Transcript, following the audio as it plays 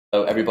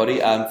Hello everybody,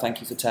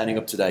 thank you for turning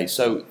up today.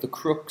 So the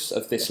crux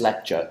of this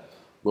lecture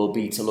will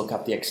be to look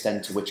at the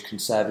extent to which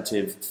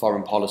conservative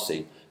foreign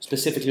policy,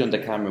 specifically under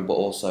Cameron but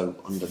also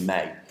under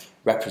May,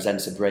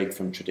 represents a break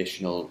from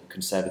traditional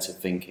conservative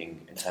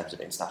thinking in terms of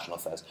international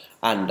affairs.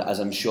 And as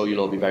I'm sure you'll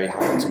all be very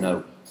happy to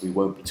know, we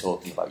won't be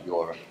talking about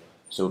Europe.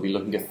 So we'll be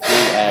looking at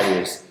three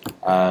areas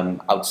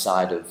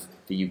outside of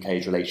the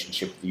UK's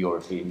relationship with the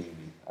European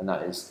Union, and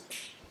that is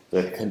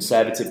the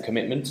conservative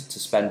commitment to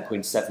spend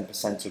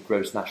 0.7% of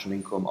gross national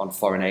income on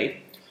foreign aid,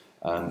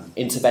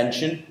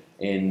 intervention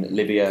in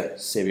Libya,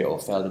 Syria, or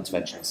failed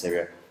intervention in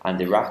Syria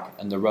and Iraq,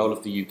 and the role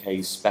of the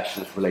UK's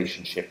specialist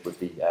relationship with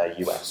the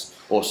US,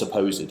 or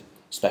supposed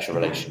special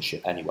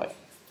relationship anyway.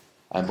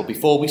 But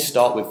before we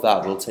start with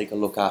that, we'll take a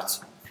look at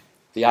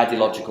the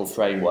ideological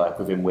framework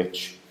within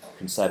which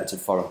conservative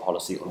foreign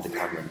policy under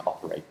Cameron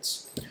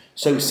operates.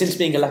 So since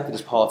being elected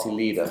as party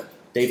leader,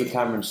 David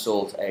Cameron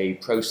sought a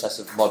process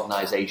of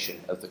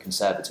modernisation of the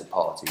Conservative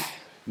Party,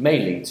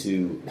 mainly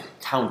to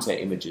counter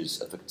images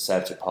of the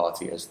Conservative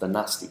Party as the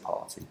nasty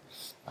party.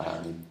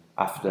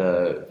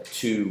 After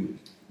two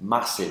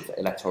massive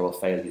electoral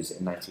failures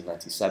in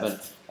 1997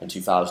 and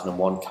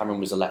 2001, Cameron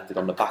was elected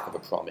on the back of a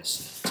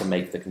promise to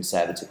make the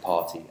Conservative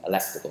Party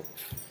electable.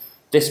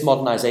 This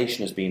modernisation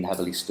has been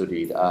heavily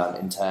studied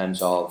in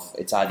terms of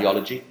its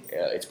ideology,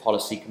 its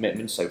policy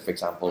commitments, so for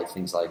example,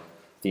 things like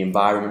the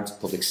environment,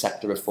 public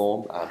sector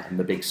reform, and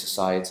the big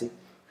society,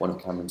 one of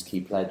Cameron's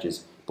key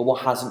pledges. But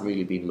what hasn't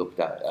really been looked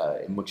at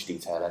in much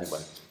detail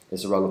anyway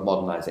is the role of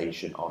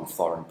modernisation on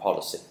foreign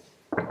policy.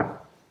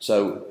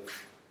 So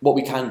what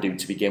we can do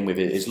to begin with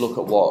is look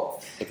at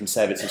what the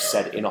Conservatives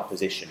said in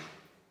opposition,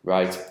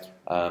 right,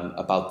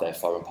 about their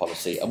foreign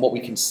policy. And what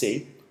we can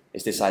see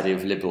is this idea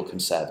of liberal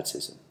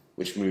conservatism,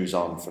 which moves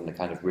on from the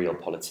kind of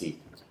realpolitik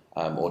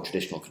or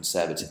traditional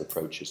conservative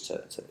approaches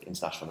to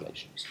international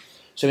relations.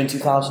 So in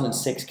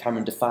 2006,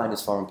 Cameron defined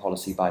his foreign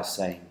policy by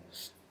saying,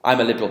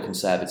 I'm a liberal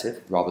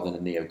conservative rather than a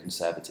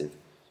neo-conservative.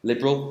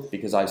 Liberal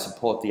because I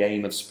support the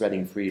aim of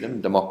spreading freedom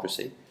and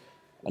democracy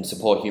and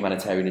support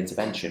humanitarian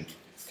intervention.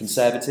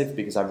 Conservative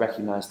because I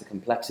recognise the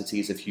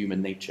complexities of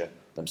human nature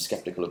and I'm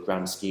sceptical of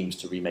grand schemes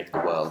to remake the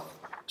world.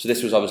 So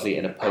this was obviously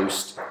in a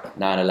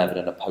post-9/11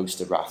 and a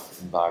post-Iraq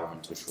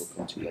environment, which we'll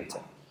come to later.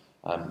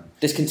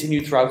 This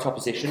continued throughout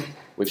opposition,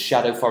 with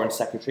Shadow Foreign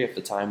Secretary at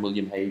the time,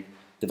 William Hague,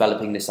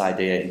 developing this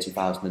idea in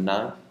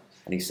 2009,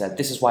 and he said,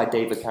 this is why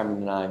David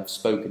Cameron and I have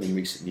spoken in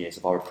recent years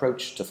of our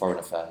approach to foreign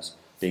affairs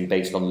being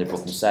based on liberal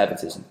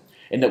conservatism,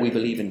 in that we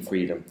believe in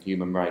freedom,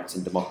 human rights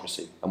and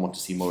democracy, and want to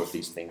see more of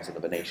these things in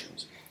other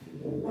nations.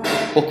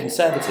 But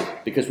conservative,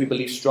 because we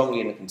believe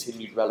strongly in the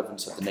continued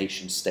relevance of the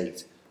nation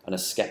state and are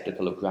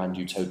sceptical of grand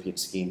utopian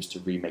schemes to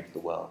remake the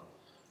world.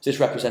 So this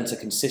represents a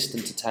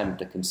consistent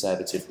attempt at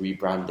conservative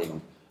rebranding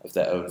of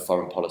their own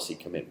foreign policy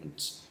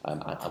commitments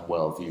and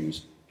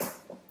worldviews.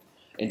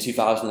 In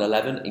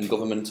 2011, in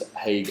government,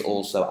 Hague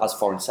also, as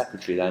Foreign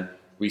Secretary then,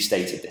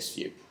 restated this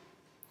view.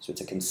 So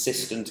it's a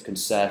consistent,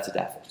 concerted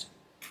effort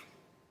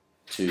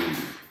to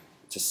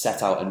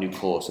set out a new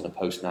course in a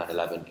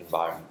post-9/11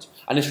 environment.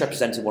 And this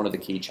represented one of the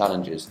key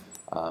challenges.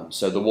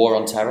 So the war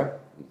on terror,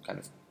 kind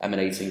of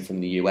emanating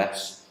from the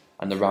US,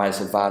 and the rise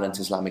of violent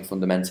Islamic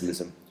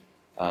fundamentalism,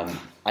 and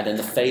then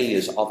the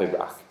failures of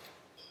Iraq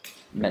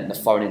meant the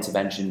foreign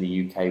intervention in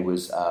the UK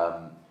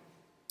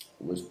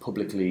was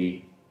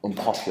publicly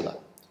unpopular,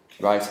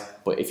 right?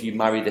 But if you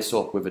marry this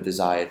up with a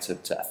desire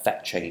to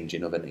affect change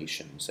in other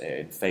nations,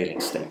 in failing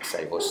states,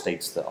 say, or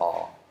states that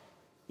are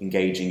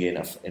engaging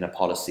in a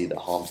policy that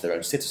harms their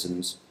own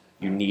citizens,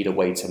 you need a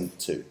way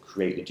to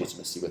create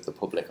legitimacy with the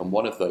public. And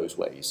one of those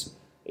ways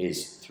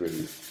is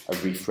through a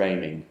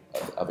reframing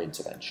of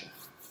intervention.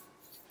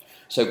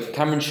 So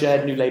Cameron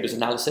shared New Labour's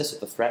analysis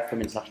of the threat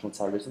from international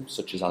terrorism,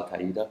 such as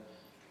Al-Qaeda,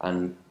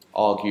 and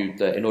argued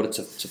that in order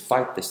to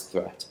fight this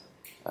threat,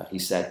 he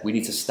said, we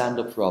need to stand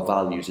up for our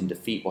values and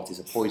defeat what is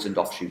a poisoned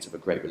offshoot of a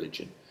great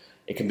religion.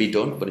 It can be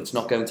done, but it's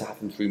not going to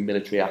happen through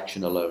military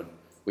action alone.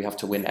 We have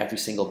to win every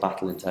single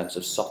battle in terms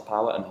of soft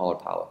power and hard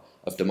power,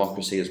 of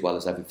democracy as well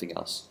as everything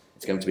else.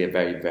 It's going to be a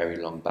very, very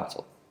long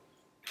battle.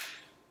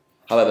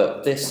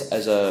 However, this,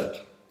 as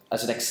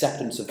an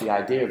acceptance of the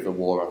idea of the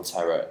war on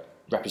terror,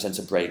 represents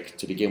a break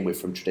to begin with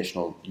from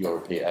traditional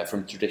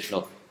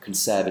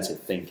conservative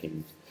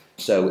thinking.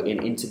 So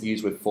in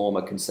interviews with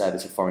former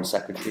conservative foreign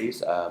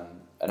secretaries,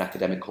 an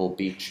academic called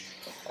Beach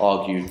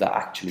argued that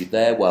actually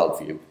their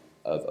worldview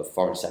of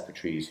foreign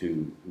secretaries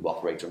who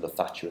operate under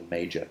Thatcher and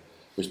Major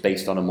was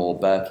based on a more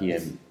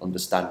Burkean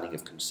understanding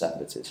of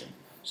conservatism.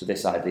 So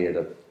this idea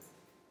that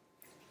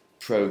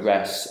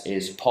progress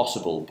is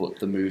possible, but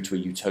the move to a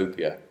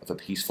utopia of a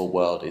peaceful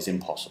world is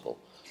impossible.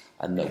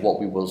 And that what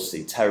we will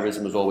see,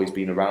 terrorism has always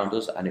been around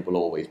us and it will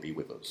always be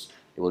with us.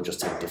 It will just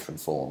take different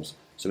forms.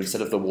 So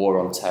instead of the war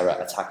on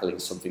terror tackling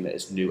something that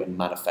is new and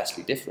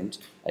manifestly different,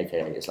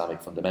 aka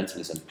Islamic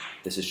fundamentalism,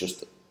 this is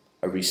just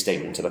a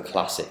restatement of a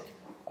classic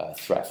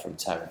threat from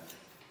terror.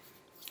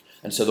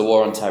 And so the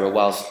war on terror,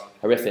 whilst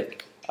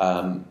horrific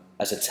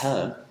as a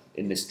term,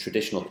 in this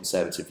traditional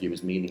conservative view,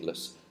 is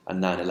meaningless, and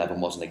 9/11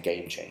 wasn't a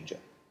game changer.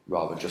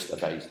 rather just a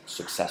very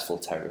successful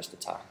terrorist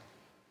attack.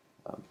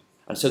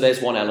 And so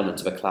there's one element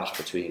of a clash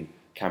between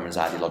Cameron's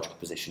ideological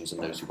positions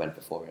and those who went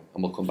before him,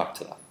 and we'll come back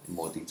to that in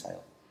more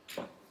detail.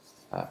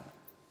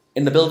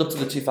 In the build-up to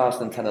the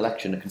 2010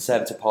 election, the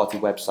Conservative Party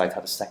website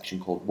had a section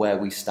called Where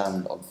We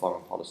Stand on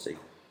Foreign Policy,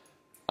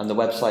 and the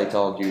website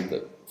argued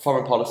that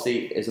foreign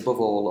policy is above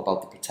all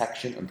about the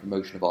protection and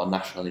promotion of our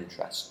national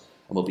interests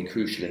and will be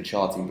crucial in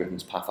charting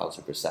Britain's path out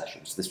of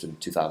recession. So this was in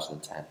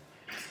 2010.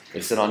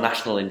 It's in our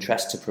national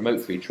interest to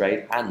promote free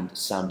trade and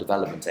sound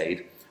development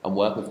aid and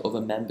work with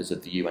other members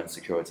of the UN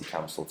Security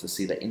Council to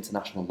see that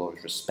international law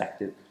is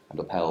respected and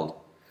upheld.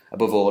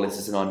 Above all, it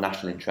is in our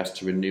national interest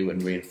to renew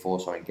and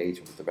reinforce our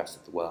engagement with the rest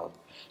of the world.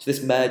 So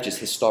this merges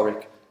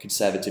historic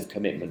Conservative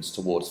commitments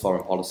towards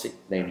foreign policy,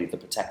 namely the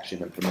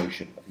protection and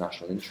promotion of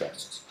national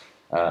interests,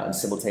 and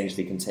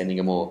simultaneously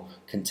containing a more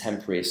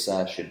contemporary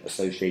assertion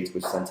associated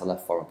with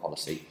centre-left foreign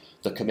policy.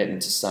 The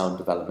commitment to sound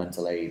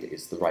developmental aid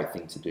is the right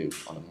thing to do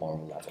on a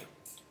moral level.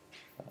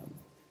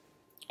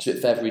 So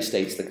it further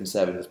restates the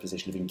Conservatives'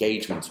 position of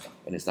engagement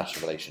in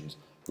international relations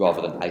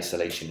rather than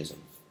isolationism,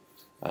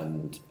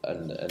 and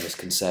this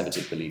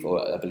Conservative belief,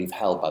 or a belief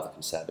held by the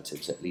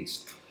Conservatives at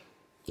least,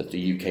 that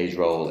the UK's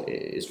role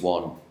is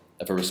one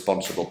of a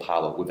responsible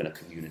power within a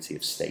community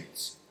of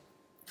states.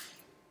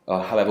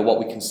 However, what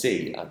we can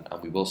see, and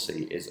we will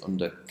see, is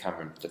under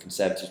Cameron, the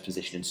Conservatives'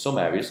 position in some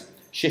areas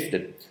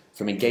shifted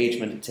from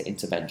engagement to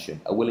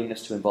intervention, a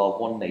willingness to involve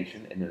one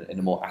nation in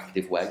a more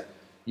active way,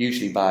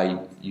 usually by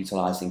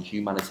utilising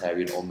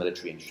humanitarian or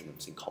military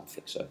instruments in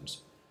conflict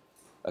zones,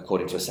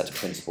 according to a set of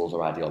principles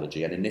or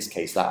ideology. And in this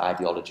case, that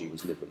ideology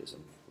was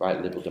liberalism,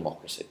 right? Liberal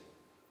democracy.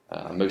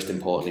 And most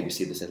importantly, we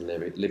see this in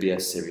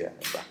Libya, Syria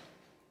and Iraq.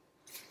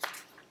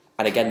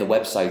 And again, the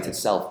website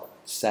itself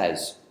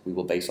says we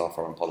will base our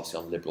foreign policy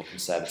on liberal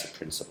conservative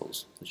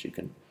principles, as you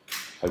can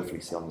hopefully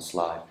see on the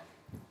slide.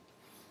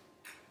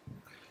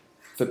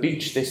 For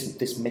Beach,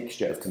 this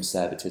mixture of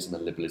conservatism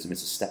and liberalism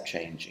is a step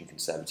change in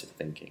conservative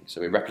thinking.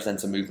 So it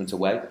represents a movement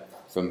away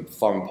from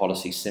foreign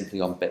policy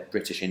simply on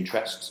British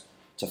interests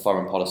to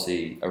foreign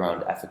policy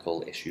around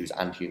ethical issues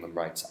and human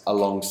rights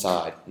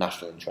alongside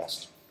national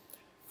interest.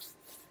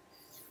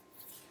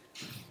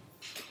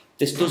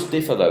 This does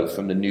differ, though,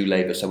 from the New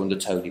Labour, so under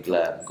Tony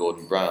Blair and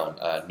Gordon Brown,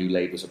 New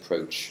Labour's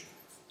approach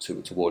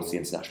towards the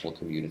international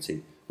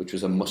community, which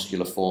was a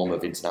muscular form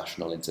of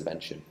international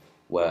intervention,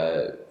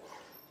 where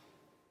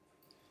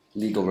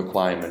legal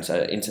requirements,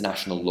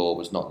 international law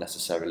was not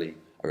necessarily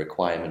a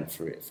requirement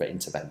for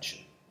intervention.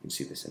 You can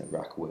see this in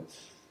Iraq,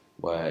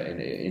 where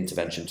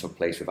intervention took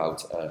place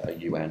without a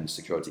UN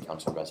Security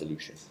Council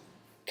resolution.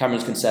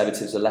 Cameron's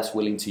Conservatives are less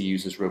willing to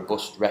use as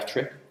robust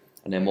rhetoric,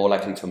 and they're more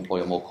likely to employ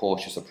a more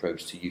cautious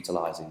approach to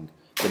utilising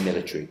the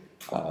military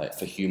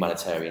for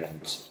humanitarian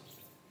ends.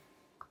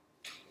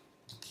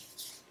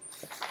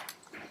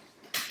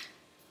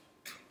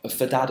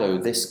 For Dado,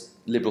 this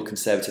liberal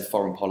conservative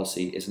foreign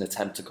policy is an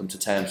attempt to come to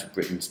terms with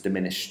Britain's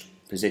diminished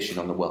position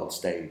on the world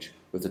stage,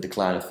 with the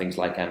decline of things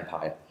like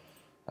empire.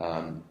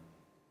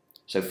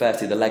 So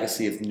firstly, the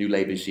legacy of New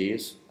Labour's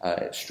years,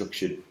 it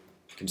structured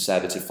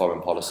conservative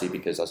foreign policy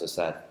because, as I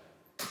said,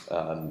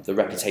 the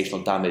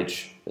reputational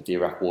damage that the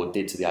Iraq War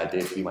did to the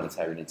idea of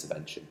humanitarian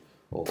intervention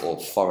or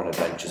foreign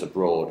adventures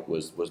abroad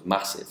was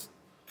massive.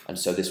 And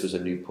so this was a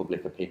new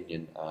public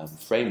opinion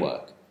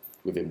framework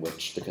within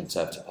which the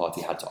Conservative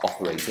Party had to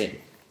operate in.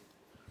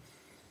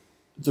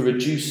 There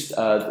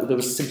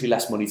was simply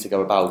less money to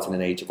go about in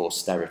an age of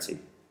austerity,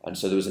 and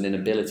so there was an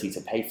inability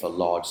to pay for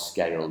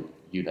large-scale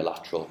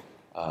unilateral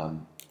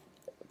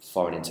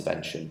foreign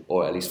intervention,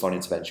 or at least foreign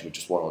intervention with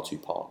just one or two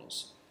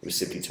partners. It was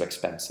simply too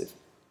expensive.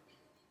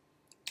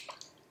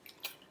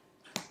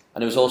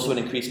 And there was also an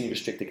increasingly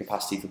restricted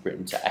capacity for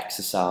Britain to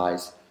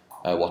exercise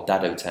what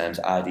Dado terms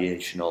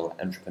ideational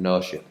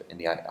entrepreneurship in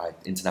the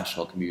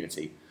international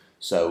community.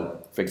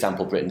 So, for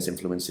example, Britain's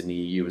influence in the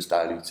EU was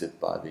diluted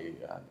by the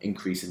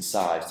increase in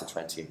size to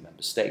 28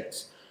 member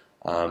states.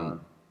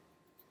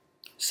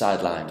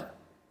 Sidelined,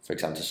 for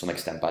example, to some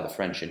extent by the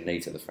French in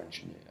NATO, the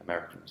French and the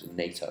Americans in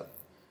NATO.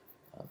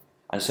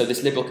 And so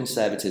this liberal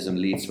conservatism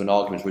leads to an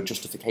argument for a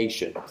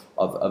justification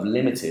of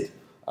limited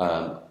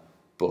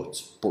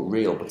but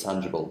real, but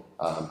tangible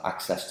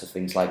access to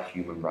things like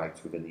human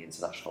rights within the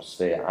international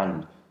sphere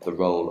and the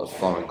role of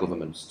foreign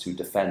governments to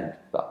defend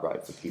that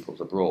right for peoples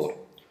abroad.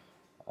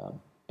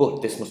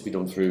 But this must be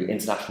done through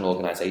international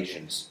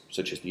organisations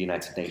such as the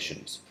United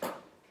Nations.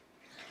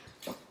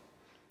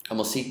 And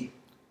we'll see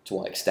to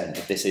what extent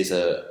that this is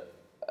a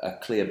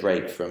clear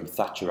break from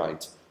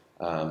Thatcherite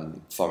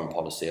foreign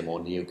policy, a more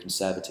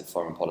neoconservative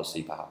foreign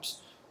policy perhaps,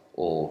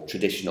 or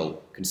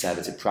traditional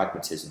conservative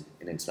pragmatism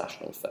in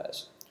international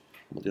affairs.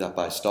 We'll do that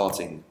by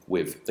starting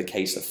with the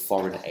case of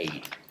foreign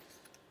aid.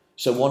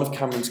 So one of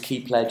Cameron's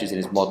key pledges in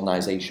his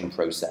modernisation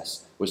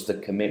process was the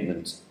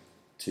commitment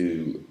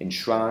to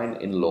enshrine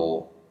in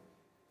law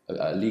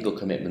a legal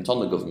commitment on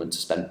the government to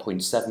spend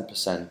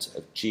 0.7%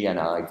 of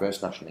GNI,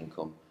 gross national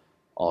income,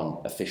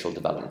 on official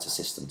development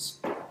assistance.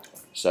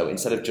 So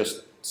instead of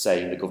just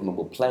saying the government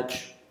will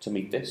pledge to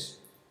meet this,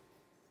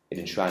 it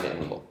enshrined it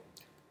in the law.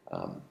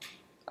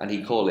 And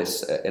he called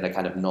this in a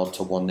kind of nod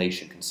to one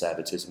nation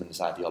conservatism and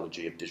this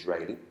ideology of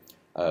Disraeli,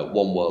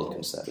 one world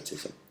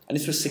conservatism. And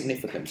this was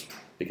significant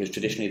because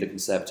traditionally the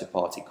Conservative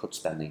Party cut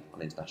spending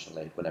on international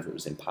aid whenever it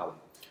was in power.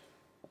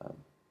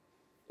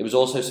 It was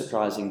also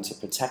surprising to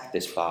protect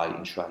this by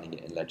enshrining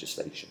it in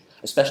legislation,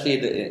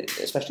 especially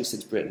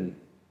since Britain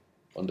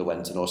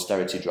underwent an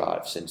austerity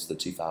drive since the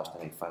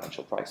 2008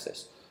 financial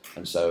crisis.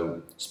 And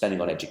so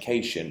spending on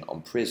education,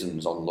 on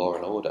prisons, on law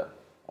and order,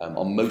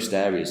 on most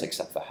areas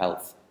except for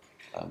health,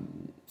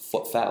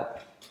 fell.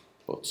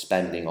 But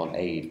spending on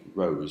aid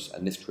rose,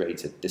 and this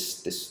created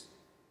this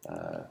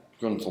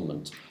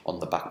gruntlement on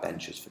the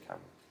backbenchers for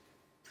Cameron.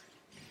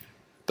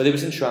 But it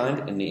was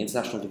enshrined in the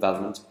International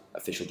Development,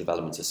 Official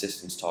Development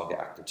Assistance Target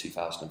Act of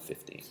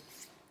 2015.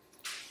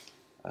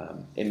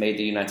 It made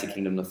the United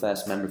Kingdom the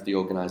first member of the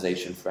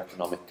Organisation for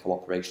Economic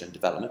Cooperation and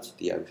Development,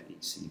 the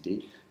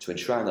OECD, to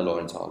enshrine the law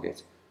and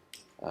target,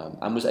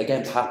 and was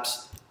again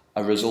perhaps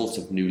a result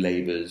of New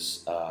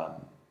Labour's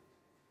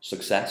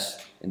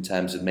success in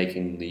terms of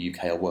making the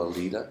UK a world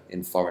leader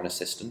in foreign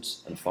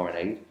assistance and foreign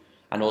aid,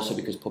 and also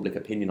because public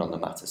opinion on the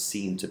matter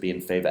seemed to be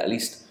in favour, at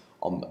least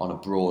on a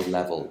broad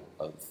level,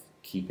 of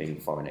keeping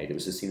foreign aid. It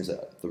was seen as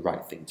the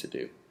right thing to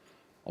do.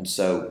 And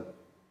so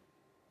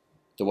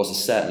there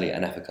was certainly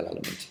an ethical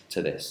element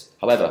to this.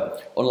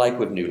 However, unlike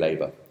with New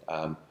Labour,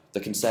 the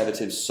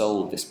Conservatives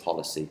sold this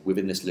policy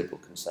within this liberal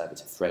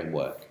conservative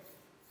framework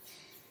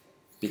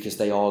because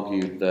they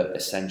argued that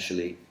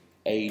essentially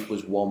aid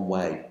was one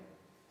way,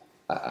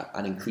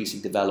 and increasing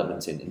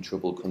development in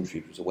troubled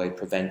countries was a way of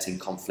preventing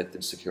conflict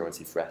and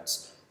security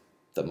threats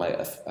that might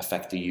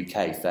affect the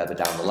UK further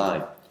down the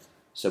line.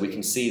 So we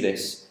can see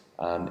this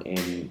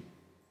in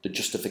the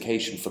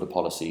justification for the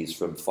policies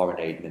from foreign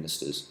aid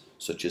ministers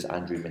such as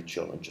Andrew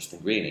Mitchell and Justin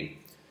Greening.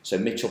 So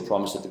Mitchell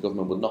promised that the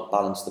government would not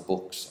balance the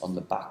books on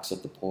the backs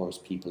of the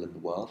poorest people in the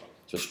world.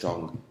 So a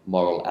strong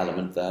moral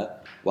element there,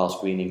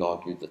 whilst Greening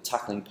argued that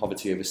tackling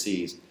poverty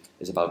overseas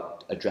is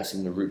about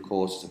addressing the root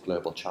causes of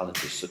global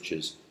challenges such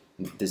as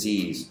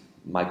disease,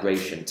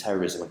 migration,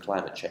 terrorism and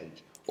climate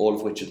change, all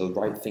of which are the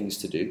right things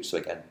to do, so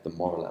again, the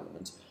moral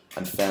element,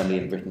 and firmly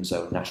in Britain's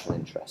own national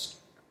interest.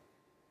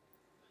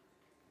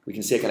 We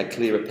can see a kind of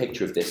clearer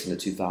picture of this in the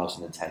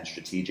 2010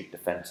 Strategic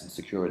Defence and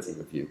Security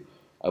Review,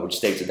 which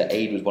stated that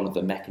aid was one of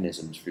the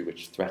mechanisms through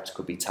which threats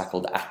could be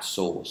tackled at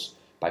source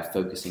by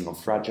focusing on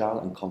fragile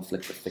and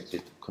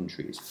conflict-afflicted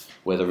countries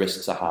where the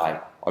risks are high,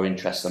 our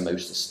interests are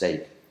most at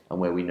stake, and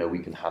where we know we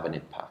can have an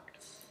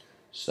impact.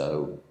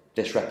 So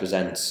this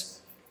represents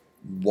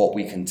what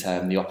we can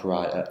term the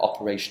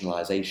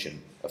operationalisation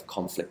of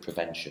conflict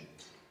prevention,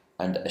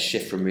 and a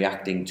shift from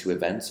reacting to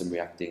events and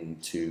reacting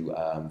to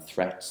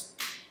threats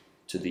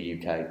to the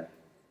UK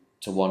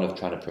to one of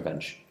trying to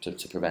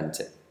prevent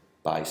it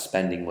by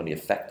spending money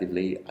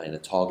effectively and in a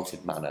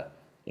targeted manner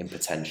in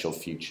potential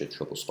future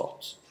trouble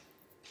spots.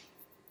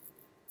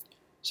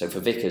 So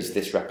for Vickers,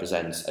 this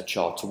represents a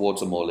chart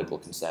towards a more liberal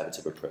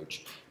conservative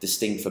approach,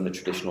 distinct from the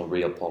traditional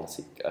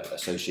realpolitik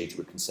associated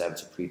with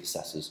conservative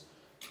predecessors,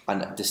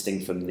 and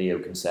distinct from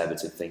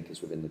neoconservative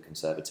thinkers within the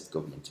Conservative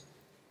government.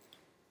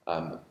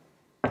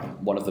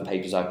 One of the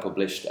papers I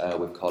published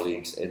with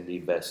colleagues in the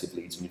University of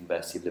Leeds and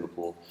University of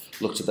Liverpool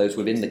looked at those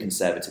within the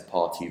Conservative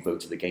Party who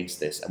voted against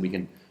this, and we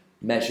can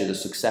measure the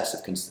success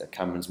of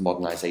Cameron's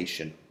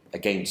modernisation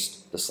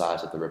against the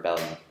size of the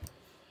rebellion.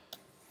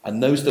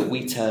 And those that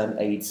we term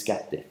aid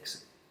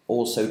sceptics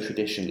also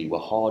traditionally were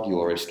hard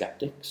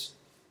Eurosceptics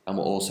and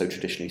were also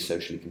traditionally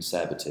socially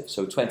conservative.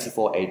 So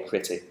 24 aid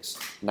critics,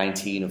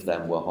 19 of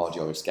them were hard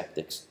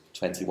Eurosceptics,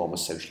 21 were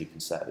socially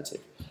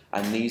conservative.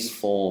 And these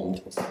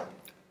formed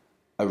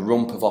a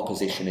rump of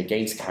opposition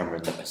against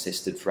Cameron that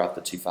persisted throughout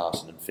the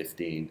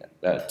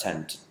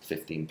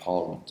 10-15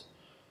 Parliament.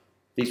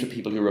 These were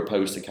people who were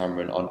opposed to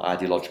Cameron on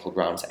ideological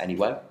grounds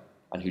anyway,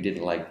 and who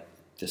didn't like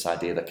this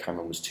idea that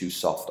Cameron was too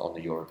soft on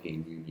the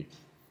European Union.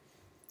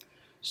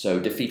 So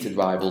defeated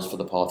rivals for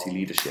the party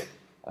leadership,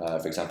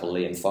 for example,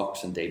 Liam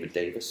Fox and David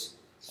Davis,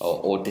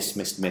 or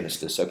dismissed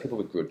ministers, so people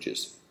with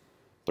grudges.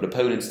 But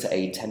opponents to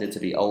aid tended to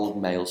be old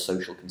male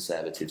social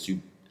conservatives who,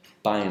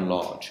 by and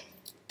large,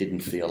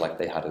 didn't feel like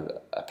they had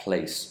a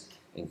place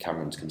in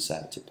Cameron's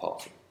Conservative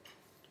Party.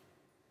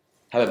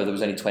 However, there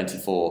was only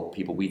 24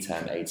 people we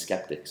term aid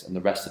sceptics, and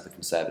the rest of the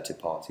Conservative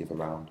Party of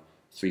around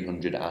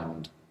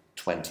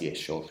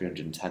 320-ish or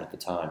 310 at the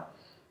time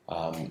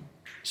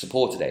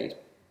supported aid.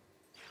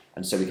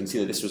 And so we can see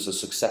that this was a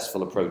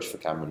successful approach for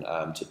Cameron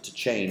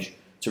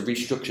to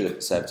restructure the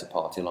Conservative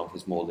Party along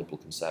his more liberal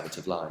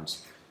conservative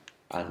lines.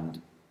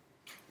 And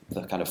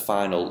the kind of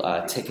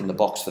final tick in the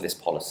box for this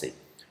policy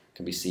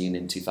can be seen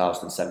in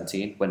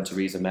 2017 when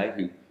Theresa May,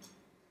 who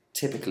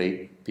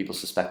typically people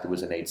suspected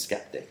was an aid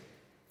sceptic,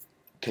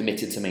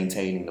 committed to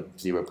maintaining the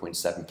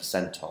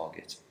 0.7%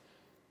 target,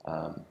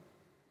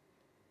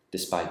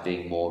 despite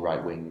being more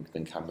right-wing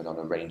than Cameron on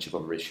a range of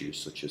other issues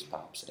such as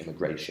perhaps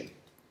immigration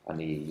and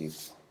the EU.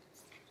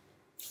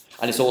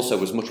 And it also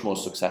was much more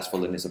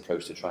successful in his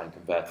approach to try and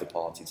convert the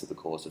party to the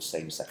cause of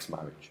same-sex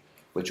marriage,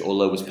 which,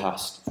 although was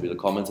passed through the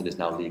Commons and is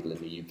now legal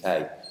in the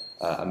UK,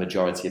 a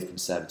majority of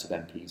Conservative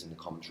MPs in the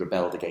Commons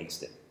rebelled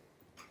against it.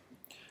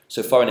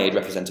 So foreign aid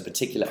represents a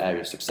particular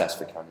area of success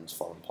for Cameron's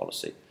foreign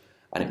policy,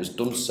 and it was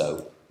done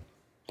so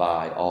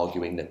by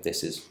arguing that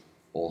this is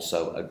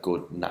also a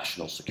good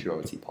national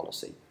security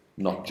policy,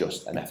 not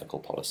just an ethical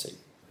policy.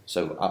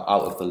 So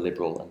out of the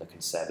Liberal and the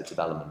Conservative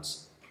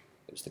elements,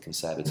 it was the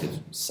Conservative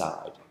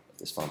side of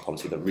this foreign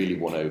policy that really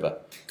won over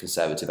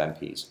Conservative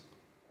MPs.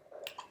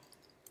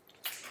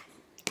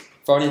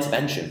 Foreign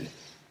intervention.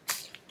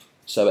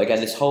 So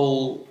again, this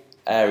whole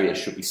area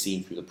should be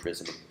seen through the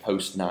prism of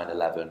post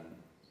 9/11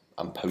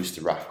 and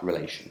post-Iraq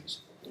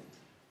relations.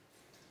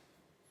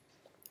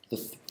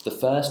 The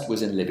first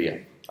was in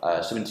Libya.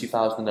 So in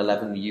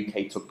 2011, the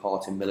UK took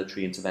part in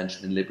military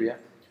intervention in Libya,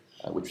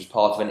 which was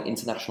part of an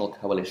international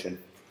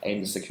coalition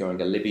aimed at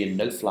securing a Libyan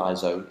no-fly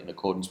zone in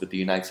accordance with the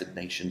United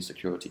Nations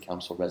Security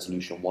Council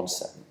Resolution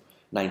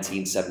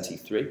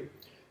 1973,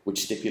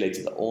 which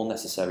stipulated that all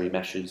necessary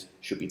measures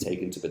should be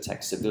taken to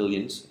protect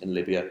civilians in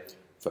Libya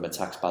from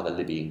attacks by the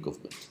Libyan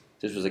government.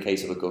 This was a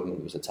case of a government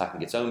that was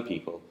attacking its own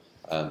people,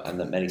 and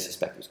that many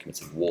suspect was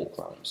committing war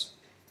crimes.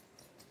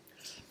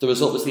 The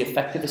result was the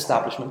effective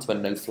establishment of a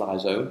no-fly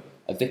zone,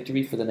 a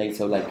victory for the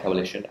NATO-led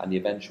coalition, and the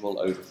eventual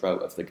overthrow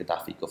of the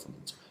Gaddafi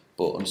government.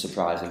 But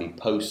unsurprisingly,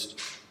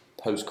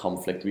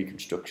 post-conflict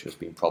reconstruction has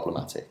been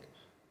problematic.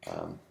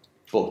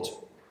 But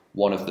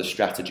one of the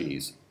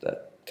strategies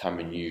that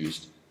Cameron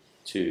used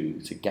to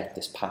get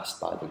this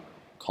passed by the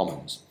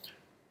Commons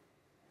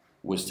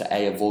was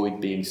to avoid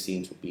being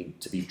seen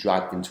to be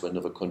dragged into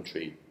another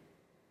country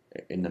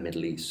in the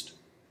Middle East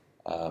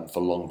for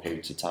long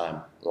periods of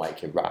time,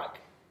 like Iraq,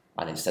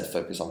 and instead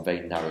focus on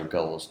very narrow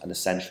goals and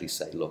essentially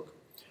say, look,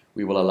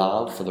 we will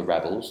allow for the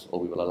rebels, or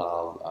we will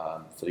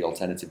allow for the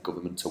alternative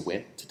government to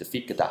win, to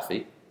defeat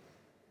Gaddafi,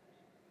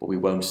 but we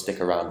won't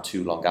stick around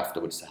too long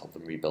afterwards to help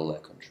them rebuild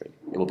their country.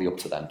 It will be up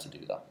to them to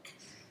do that.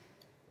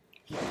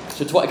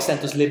 So to what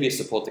extent does Libya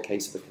support the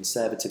case of a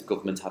Conservative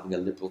government having a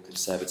liberal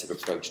Conservative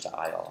approach to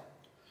IR?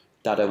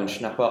 Dado and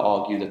Schnapper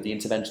argue that the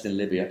intervention in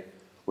Libya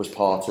was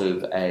part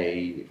of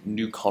a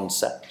new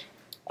concept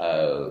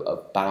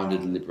of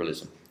bounded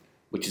liberalism,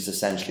 which is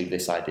essentially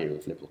this idea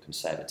of liberal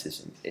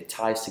conservatism. It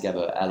ties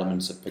together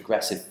elements of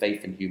progressive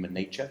faith in human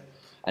nature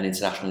and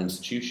international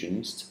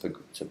institutions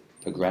to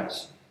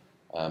progress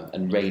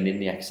and rein in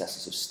the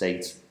excesses of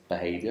state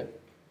behaviour,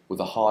 with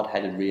a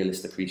hard-headed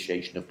realist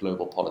appreciation of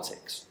global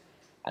politics,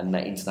 and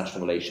that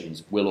international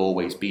relations will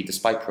always be,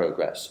 despite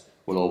progress,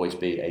 will always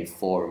be a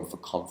forum for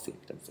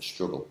conflict and for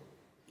struggle.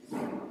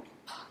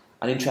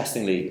 And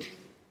interestingly,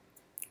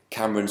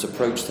 Cameron's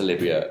approach to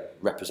Libya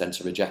represents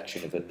a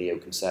rejection of a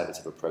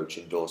neoconservative approach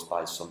endorsed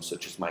by some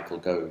such as Michael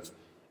Gove,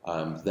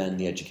 then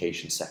the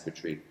Education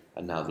Secretary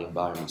and now the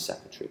Environment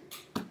Secretary.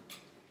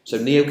 So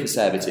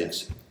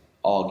neoconservatives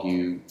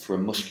argue for a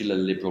muscular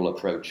liberal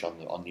approach on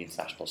the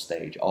international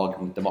stage,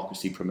 arguing that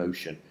democracy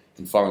promotion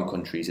in foreign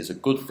countries is a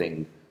good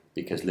thing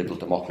because liberal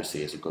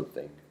democracy is a good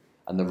thing,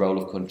 and the role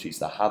of countries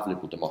that have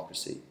liberal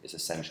democracy is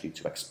essentially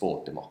to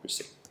export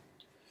democracy.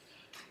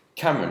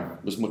 Cameron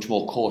was much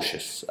more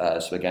cautious,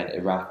 so again,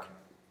 Iraq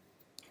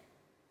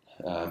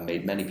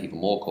made many people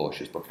more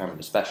cautious, but Cameron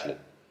especially,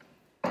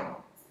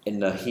 in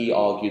that he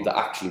argued that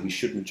actually we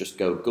shouldn't just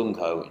go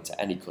gung-ho into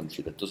any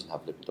country that doesn't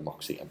have liberal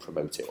democracy and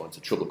promote it, or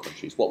into troubled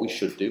countries. What we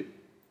should do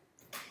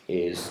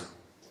is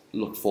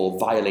look for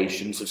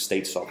violations of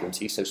state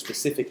sovereignty, so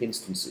specific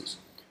instances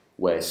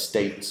where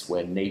states,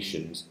 where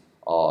nations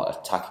are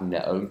attacking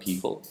their own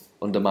people,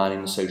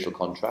 undermining the social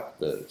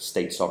contract that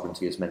state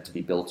sovereignty is meant to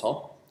be built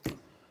on.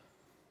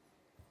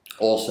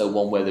 Also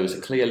one where there is a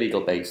clear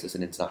legal basis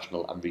in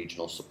international and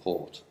regional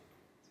support.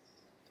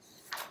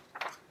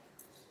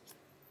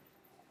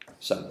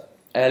 So,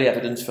 early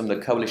evidence from the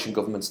coalition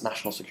government's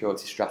national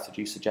security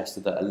strategy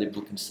suggested that a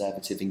liberal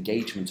conservative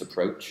engagement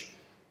approach,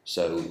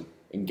 so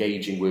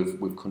engaging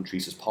with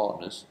countries as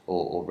partners,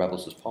 or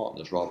rebels as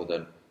partners, rather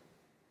than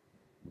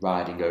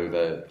riding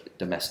over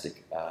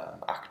domestic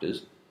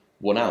actors,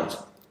 won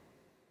out.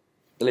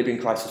 The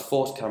Libyan crisis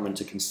forced Cameron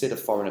to consider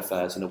foreign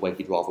affairs in a way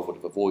he'd rather would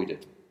have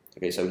avoided.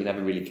 Okay, so he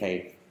never really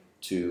came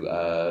to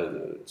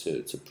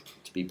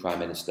be Prime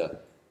Minister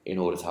in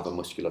order to have a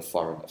muscular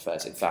foreign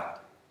affairs. In fact,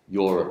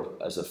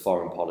 Europe as a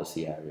foreign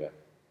policy area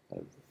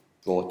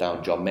brought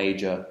down John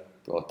Major,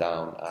 brought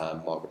down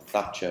Margaret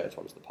Thatcher, as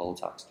well as the poll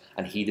tax,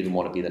 and he didn't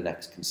want to be the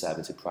next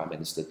Conservative Prime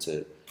Minister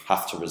to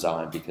have to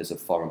resign because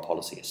of foreign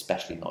policy,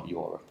 especially not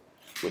Europe,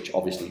 which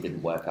obviously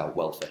didn't work out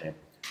well for him.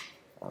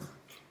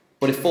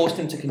 But it forced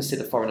him to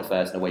consider foreign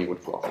affairs in a way he would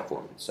have rather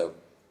avoided. So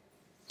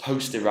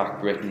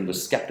post-Iraq Britain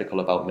was sceptical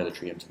about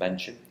military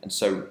intervention, and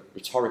so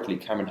rhetorically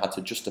Cameron had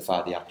to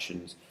justify the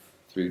actions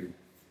through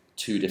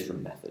two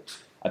different methods.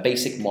 A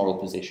basic moral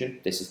position,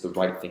 this is the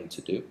right thing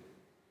to do.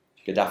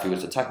 Gaddafi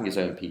was attacking his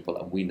own people,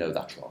 and we know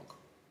that's wrong.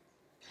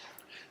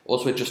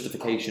 Also a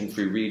justification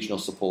through regional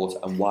support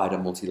and wider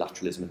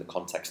multilateralism in the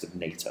context of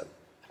NATO.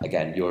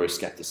 Again,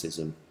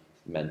 Euroscepticism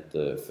meant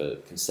that for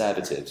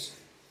conservatives,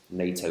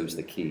 NATO's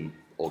the key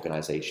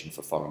organisation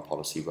for foreign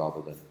policy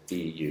rather than the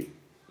EU.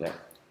 Yeah.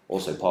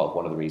 Also,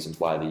 one of the reasons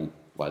why the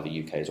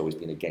UK has always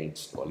been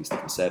against, or at least the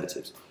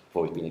Conservatives have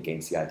always been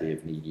against the idea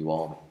of an EU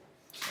army,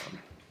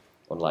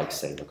 unlike,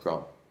 say,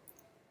 Macron.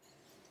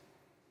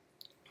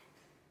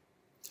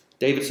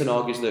 Davidson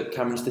argues that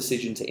Cameron's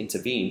decision to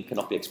intervene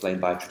cannot be explained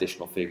by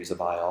traditional theories of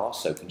IR,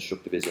 so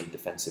constructivism,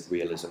 defensive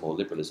realism, or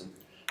liberalism,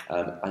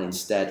 and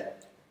instead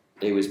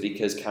it was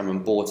because Cameron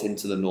bought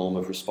into the norm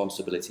of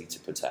responsibility to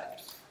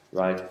protect,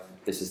 right?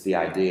 This is the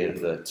idea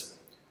that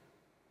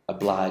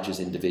obliges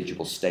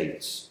individual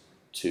states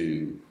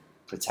to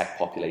protect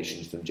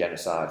populations from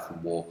genocide,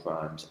 from war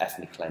crimes,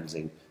 ethnic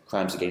cleansing,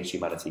 crimes against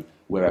humanity,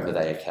 wherever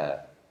they occur.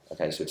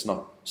 Okay, so it's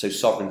not, so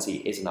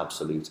sovereignty isn't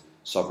absolute.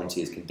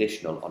 Sovereignty is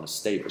conditional on a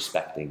state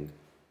respecting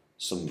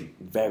some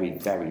very,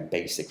 very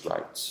basic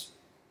rights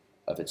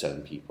of its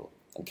own people.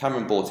 And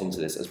Cameron bought into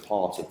this as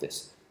part of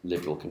this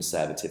liberal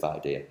conservative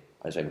idea,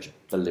 and it's very much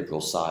the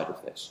liberal side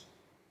of this.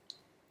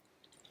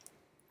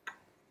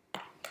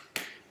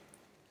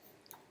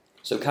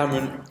 So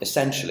Cameron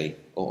essentially,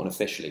 or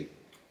unofficially,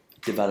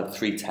 developed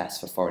 3 tests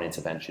for foreign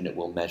intervention that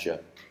will measure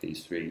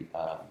these 3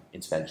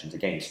 interventions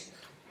against.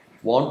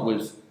 One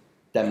was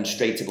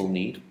demonstrable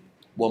need,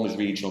 one was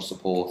regional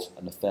support,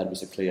 and the third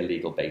was a clear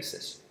legal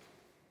basis.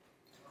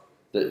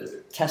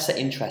 The tests are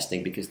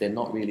interesting because they're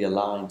not really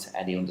aligned to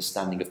any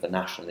understanding of the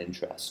national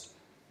interest.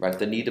 Right?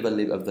 The need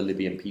of the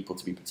Libyan people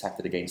to be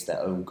protected against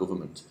their own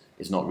government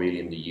is not really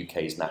in the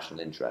UK's national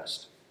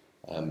interest.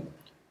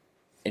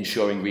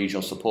 Ensuring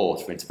regional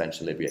support for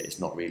intervention in Libya is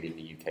not really in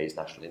the UK's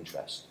national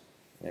interest.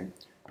 Okay?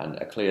 And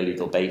a clear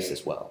legal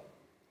basis, well,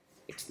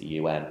 it's the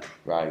UN,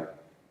 right?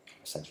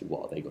 Essentially,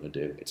 what are they going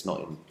to do? It's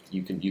not in,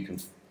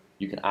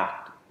 you can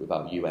act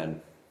without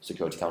UN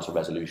Security Council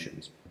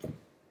resolutions,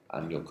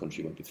 and your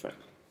country won't be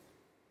threatened.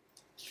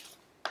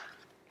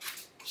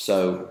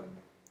 So,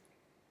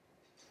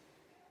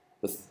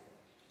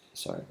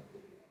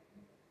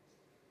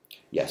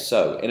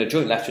 so in a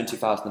joint letter in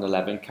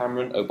 2011,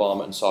 Cameron,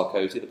 Obama and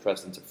Sarkozy, the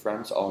President of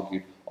France,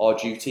 argued our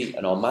duty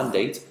and our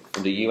mandate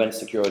under UN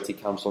Security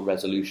Council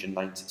Resolution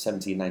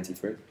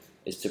 1793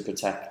 is to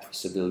protect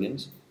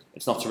civilians.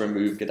 It's not to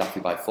remove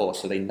Gaddafi by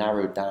force. So they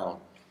narrowed down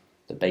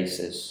the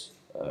basis,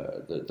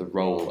 the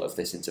role of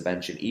this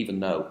intervention, even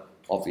though,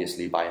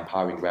 obviously, by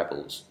empowering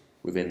rebels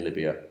within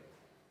Libya,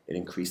 it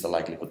increased the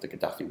likelihood that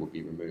Gaddafi would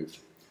be removed.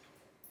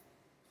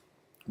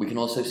 We can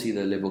also see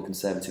the liberal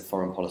conservative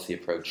foreign policy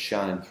approach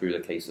shine through the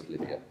case of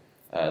Libya.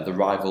 The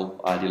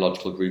rival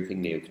ideological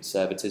grouping,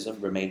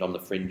 neoconservatism, remained on the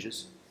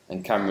fringes,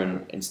 and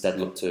Cameron instead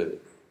looked to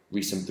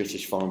recent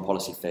British foreign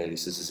policy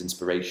failures as his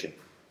inspiration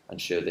and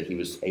showed that he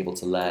was able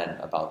to learn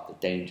about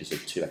the dangers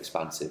of too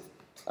expansive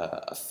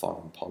a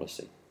foreign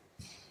policy.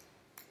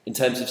 In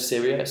terms of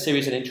Syria, Syria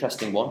is an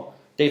interesting one.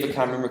 David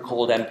Cameron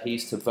recalled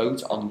MPs to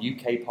vote on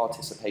UK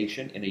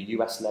participation in a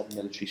US-led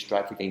military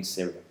strike against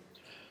Syria.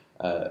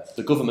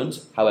 The government,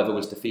 however,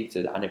 was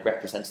defeated, and it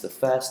represents the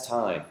first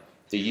time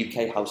the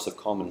UK House of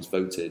Commons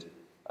voted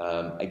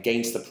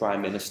against the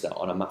Prime Minister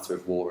on a matter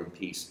of war and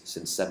peace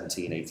since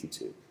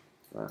 1782.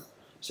 Right.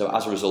 So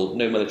as a result,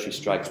 no military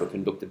strikes were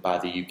conducted by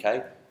the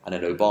UK, and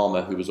then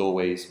Obama, who was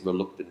always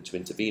reluctant to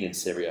intervene in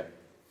Syria,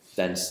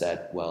 then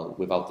said, well,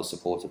 without the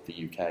support of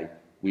the UK,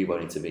 we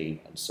won't intervene,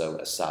 and so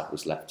Assad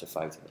was left to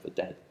fight for the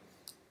dead.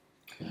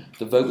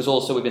 The vote was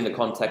also within the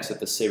context of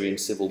the Syrian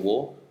civil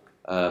war,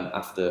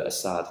 after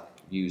Assad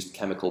used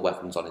chemical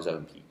weapons on his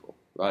own people,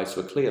 right?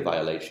 So a clear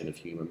violation of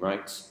human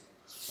rights.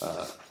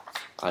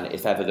 And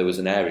if ever there was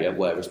an area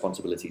where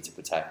responsibility to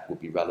protect would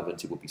be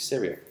relevant, it would be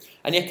Syria.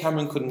 And yet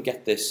Cameron couldn't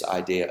get this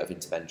idea of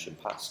intervention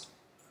passed.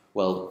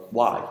 Well,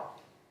 why?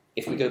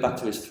 If we go back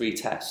to his 3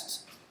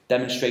 tests,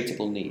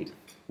 demonstrable need.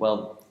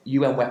 Well,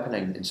 UN weapon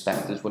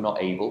inspectors were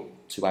not able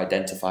to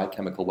identify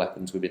chemical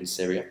weapons within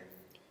Syria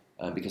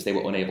because they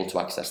were unable to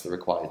access the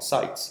required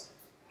sites.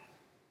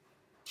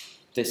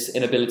 This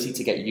inability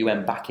to get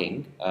UN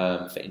backing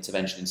for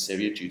intervention in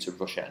Syria due to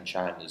Russia and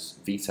China's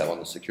veto on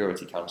the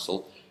Security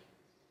Council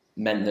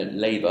meant that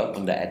Labour,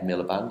 under Ed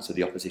Miliband, so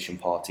the opposition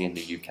party in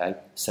the UK,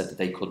 said that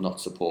they could not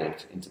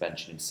support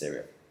intervention in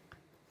Syria.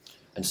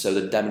 And so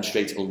the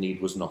demonstrable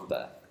need was not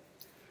there.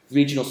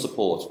 Regional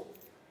support,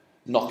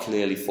 not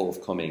clearly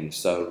forthcoming.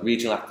 So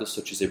regional actors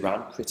such as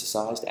Iran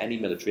criticised any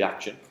military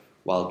action,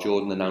 while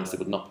Jordan announced it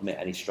would not permit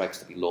any strikes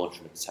to be launched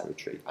from its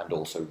territory, and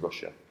also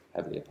Russia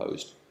heavily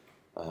opposed.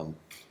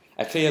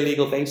 A clear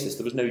legal basis,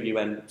 there was no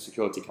UN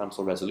Security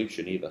Council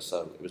resolution either,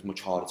 so it was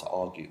much harder to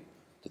argue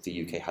that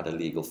the UK had a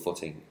legal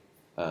footing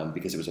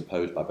because it was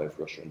opposed by both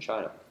Russia and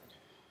China.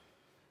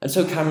 And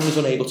so Cameron was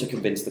unable to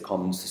convince the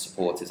Commons to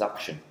support his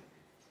action.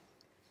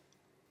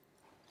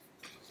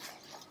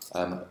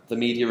 The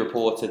media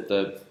reported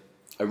that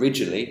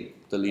originally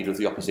the leader of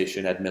the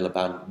opposition, Ed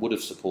Miliband, would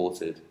have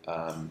supported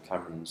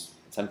Cameron's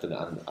attempt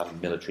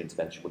and military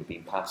intervention would have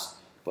been passed,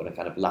 but a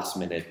kind of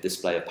last-minute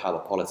display of power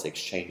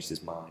politics changed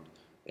his mind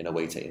in a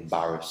way to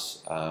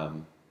embarrass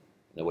Cameron.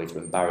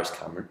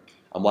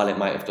 And while it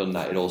might have done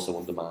that, it also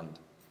undermined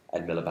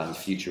Ed Miliband's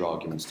future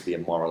arguments to be a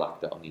moral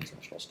actor on the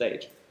international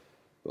stage.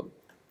 But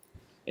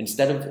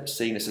Instead of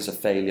seeing this as a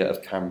failure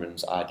of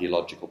Cameron's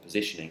ideological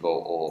positioning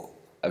or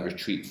a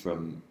retreat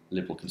from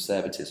liberal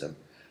conservatism,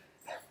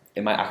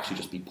 it might actually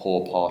just be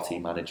poor party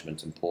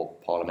management and poor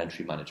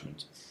parliamentary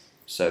management.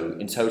 So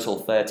in total,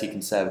 30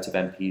 Conservative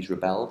MPs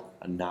rebelled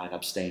and 9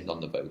 abstained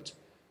on the vote.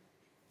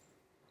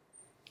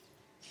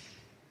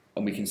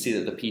 And we can see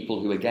that the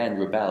people who again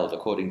rebelled,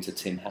 according to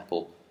Tim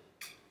Heppel,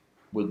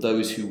 were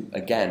those who,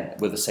 again,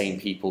 were the same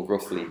people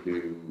roughly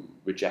who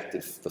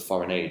rejected the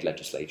foreign aid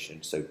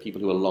legislation. So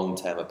people who are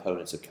long-term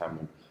opponents of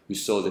Cameron, who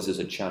saw this as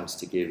a chance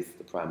to give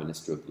the Prime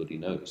Minister a bloody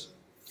nose.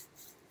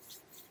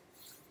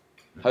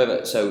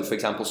 However, so for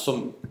example,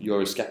 some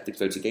Eurosceptics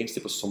voted against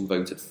it, but some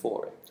voted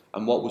for it.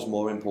 And what was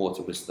more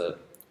important was that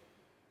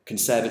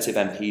Conservative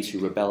MPs who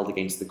rebelled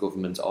against the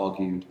government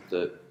argued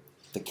that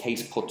the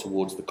case put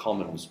towards the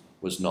Commons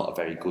was not a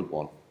very good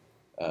one.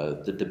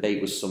 The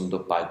debate was summed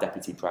up by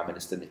Deputy Prime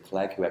Minister Nick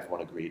Clegg, who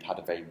everyone agreed had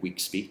a very weak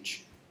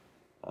speech.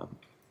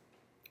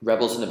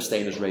 Rebels and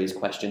abstainers raised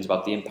questions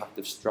about the impact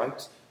of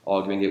strikes,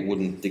 arguing it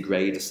wouldn't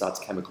degrade Assad's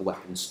chemical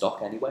weapons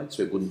stock anyway,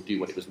 so it wouldn't do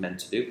what it was meant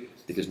to do,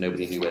 because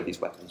nobody knew where these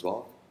weapons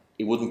were.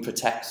 It wouldn't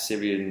protect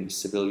Syrian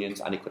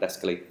civilians, and it could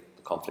escalate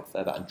the conflict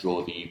further and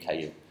draw the UK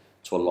in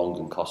to a long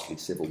and costly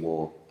civil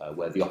war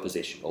where the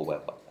opposition, or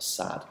where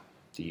Assad,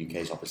 the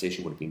UK's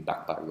opposition, would have been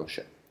backed by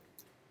Russia.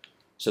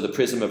 So the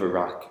prism of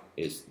Iraq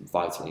is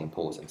vitally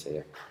important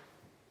here.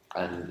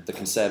 And the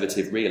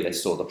conservative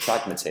realists, or the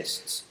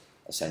pragmatists,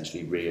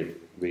 essentially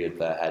reared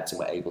their heads and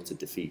were able to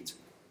defeat,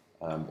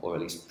 or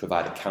at least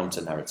provide a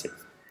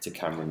counter-narrative to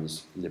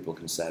Cameron's liberal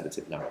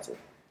conservative narrative.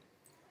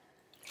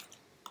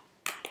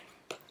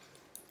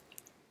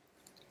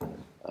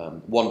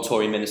 One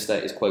Tory minister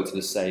is quoted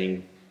as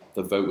saying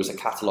the vote was a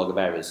catalogue of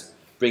errors,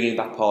 bringing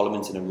back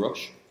Parliament in a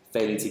rush,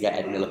 failing to get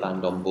Ed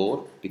Miliband on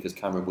board because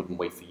Cameron wouldn't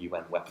wait for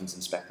UN weapons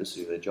inspectors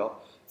to do their job,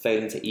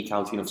 failing to eke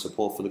out enough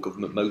support for the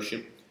government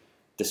motion,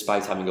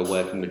 despite having a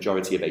working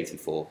majority of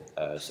 84.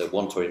 So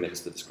one Tory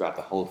minister described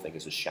the whole thing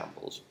as a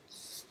shambles.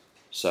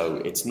 So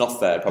it's not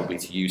fair probably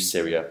to use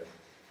Syria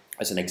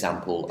as an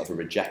example of a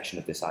rejection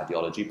of this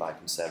ideology by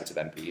Conservative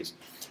MPs,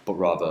 but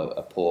rather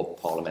a poor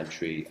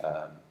parliamentary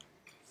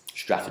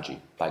strategy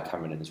by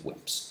Cameron and his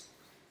whips.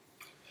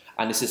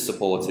 And this is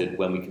supported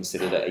when we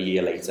consider that a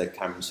year later,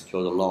 Cameron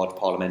secured a large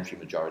parliamentary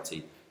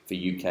majority for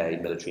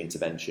UK military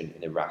intervention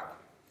in Iraq,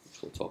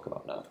 which we'll talk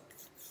about now.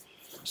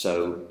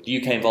 So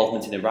the UK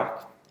involvement in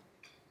Iraq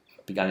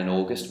began in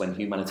August when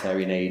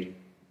humanitarian aid,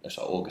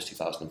 August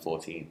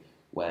 2014,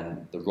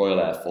 when the Royal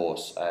Air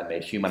Force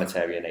made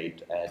humanitarian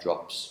aid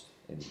airdrops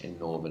in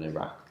northern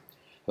Iraq.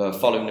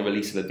 Following the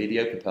release of a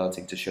video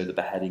purporting to show the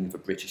beheading of a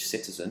British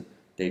citizen,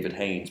 David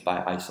Haines,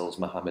 by ISIL's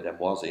Mohammed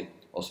Emwazi,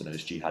 also known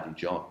as Jihadi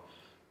John,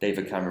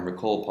 David Cameron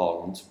recalled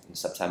Parliament in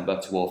September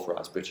to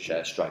authorise British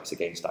airstrikes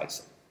against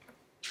ISIL.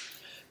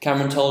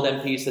 Cameron told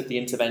MPs that the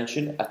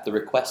intervention, at the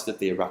request of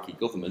the Iraqi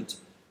government,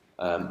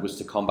 was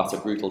to combat a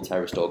brutal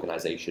terrorist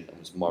organisation and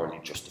was morally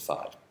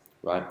justified,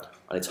 right?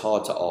 And it's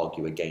hard to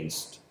argue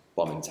against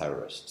bombing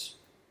terrorists.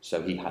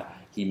 So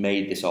he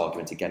made this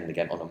argument again and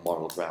again on a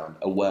moral ground,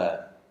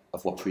 aware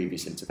of what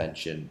previous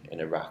intervention in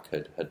Iraq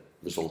had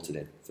resulted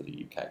in for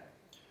the UK.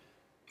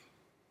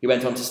 He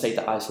went on to state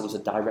that ISIL was a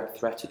direct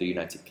threat to the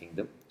United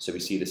Kingdom, so we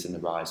see this in the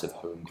rise of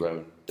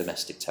homegrown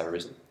domestic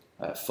terrorism,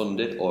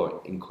 funded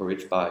or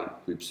encouraged by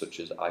groups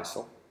such as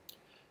ISIL.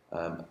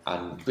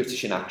 And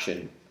British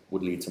inaction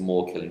would lead to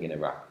more killing in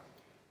Iraq.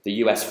 The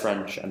US,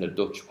 French and the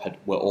Dutch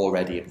were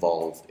already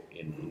involved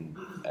in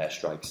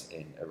airstrikes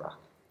in Iraq.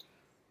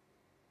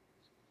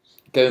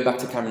 Going back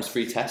to Cameron's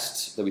 3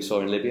 tests that we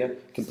saw in Libya,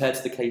 compared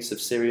to the case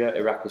of Syria,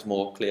 Iraq was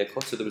more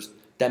clear-cut, so there was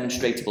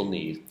demonstrable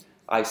need.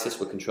 ISIS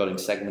were controlling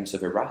segments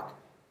of Iraq.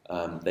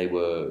 They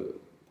were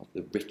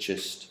the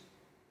richest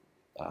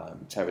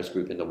terrorist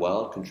group in the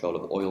world, control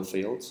of oil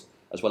fields,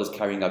 as well as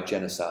carrying out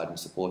genocide and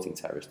supporting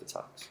terrorist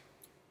attacks.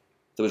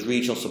 There was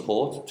regional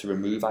support to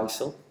remove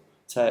ISIL.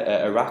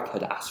 Iraq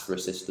had asked for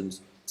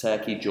assistance.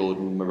 Turkey,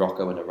 Jordan,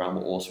 Morocco and Iran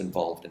were also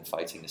involved in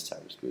fighting this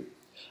terrorist group.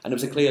 And there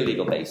was a clear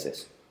legal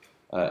basis.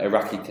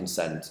 Iraqi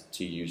consent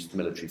to use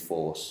military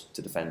force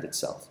to defend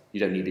itself. You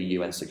don't need a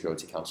UN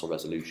Security Council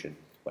resolution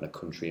when a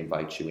country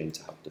invites you in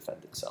to help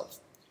defend itself.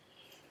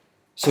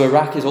 So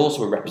Iraq is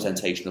also a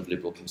representation of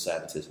liberal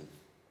conservatism.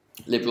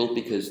 Liberal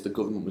because the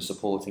government was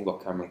supporting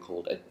what Cameron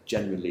called a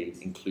generally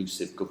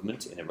inclusive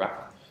government in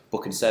Iraq, but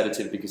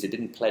conservative because it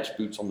didn't pledge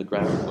boots on the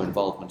ground or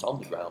involvement on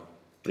the ground,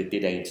 but it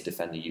did aim to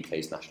defend the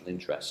UK's national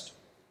interest.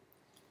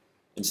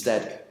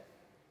 Instead,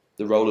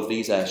 the role of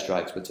these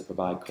airstrikes were to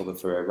provide cover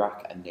for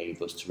Iraq and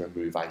enable us to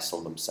remove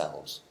ISIL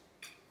themselves.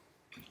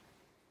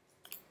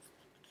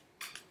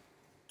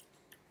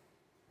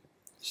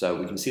 So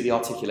we can see the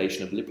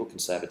articulation of liberal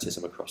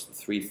conservatism across the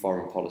 3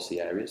 foreign policy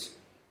areas.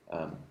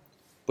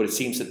 But it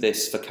seems that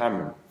this, for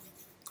Cameron,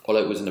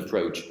 although it was an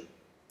approach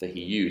that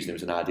he used, it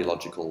was an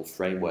ideological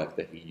framework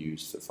that he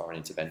used for foreign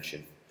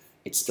intervention,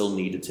 it still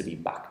needed to be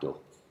backed up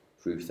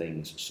through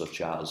things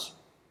such as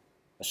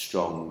a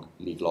strong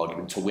legal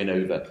argument to win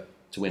over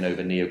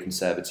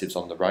neoconservatives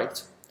on the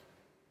right,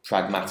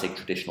 pragmatic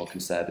traditional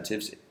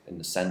conservatives in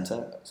the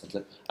centre,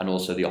 and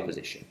also the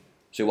opposition.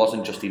 So it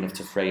wasn't just enough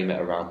to frame it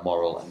around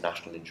moral and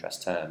national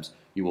interest terms,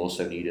 you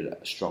also needed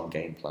a strong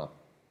game plan,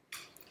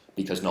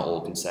 because not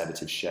all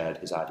conservatives shared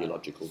his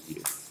ideological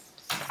view.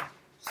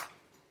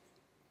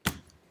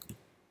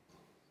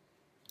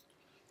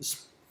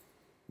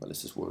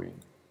 This is worrying.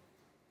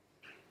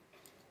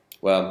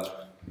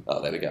 Well,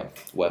 oh, there we go,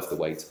 worth the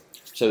wait.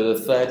 So the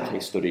third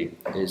case study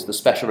is the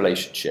special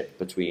relationship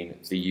between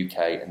the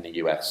UK and the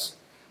US.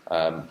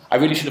 I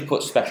really should have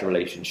put special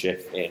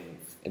relationship in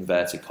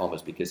inverted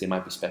commas because it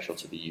might be special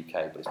to the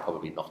UK, but it's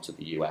probably not to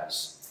the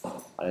US.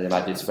 And I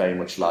imagine it's very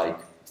much like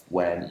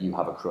when you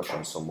have a crush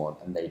on someone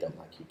and they don't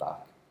like you back.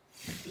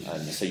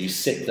 And so you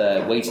sit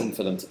there waiting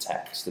for them to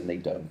text and they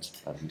don't.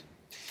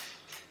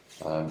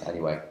 And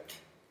anyway,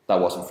 that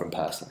wasn't from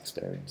personal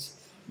experience.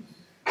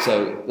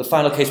 So the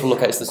final case we'll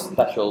look at is the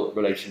special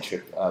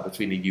relationship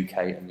between the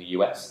UK and the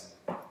US.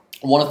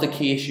 One of the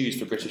key issues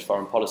for British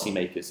foreign policy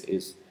makers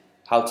is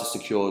how to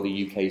secure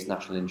the UK's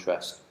national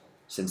interest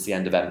since the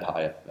end of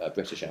empire,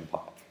 British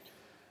Empire.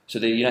 So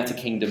the United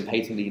Kingdom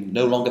patently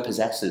no longer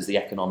possesses the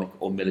economic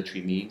or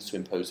military means to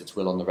impose its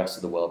will on the rest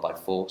of the world by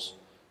force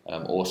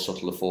or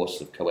subtler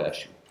force of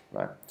coercion.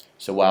 Right?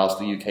 So whilst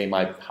the UK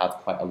might have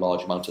quite a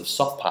large amount of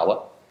soft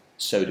power,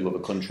 so do other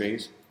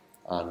countries,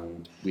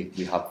 and we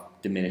have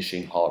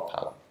diminishing hard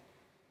power.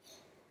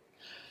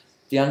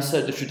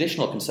 The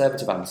traditional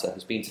conservative answer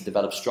has been to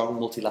develop strong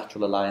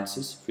multilateral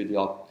alliances,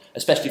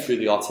 especially through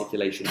the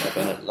articulation of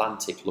an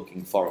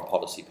Atlantic-looking foreign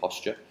policy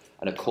posture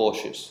and a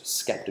cautious,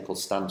 sceptical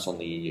stance on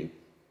the EU.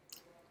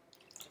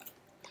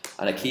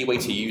 And a key way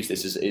to use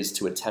this is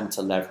to attempt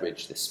to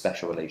leverage this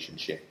special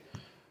relationship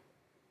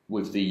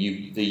with the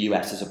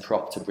US as a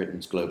prop to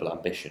Britain's global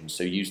ambition.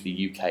 So use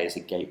the UK as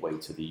a gateway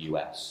to the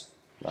US,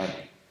 right?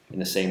 In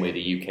the same way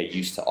the UK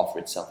used to offer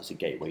itself as a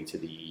gateway to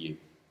the EU.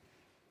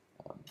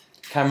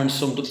 Cameron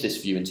summed up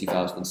this view in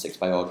 2006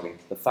 by arguing,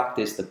 the fact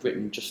is that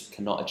Britain just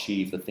cannot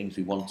achieve the things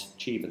we want to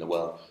achieve in the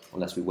world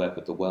unless we work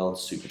with the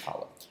world's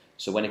superpower.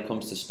 So when it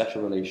comes to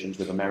special relations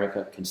with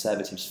America,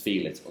 conservatives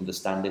feel it,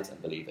 understand it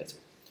and believe it.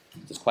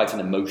 There's quite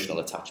an emotional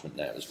attachment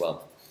there as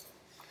well.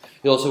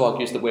 He also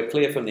argues that we're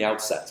clear from the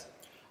outset.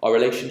 Our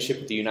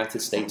relationship with the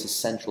United States is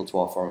central to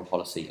our foreign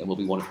policy and will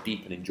be one of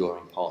deep and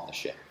enduring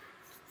partnership.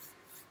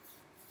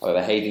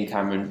 However, Hagan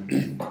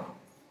Cameron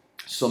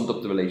summed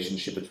up the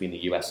relationship between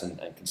the US and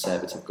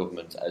Conservative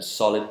government as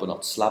solid but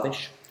not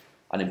slavish,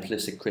 an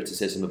implicit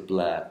criticism of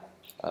Blair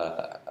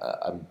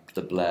and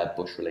the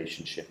Blair-Bush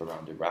relationship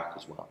around Iraq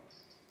as well.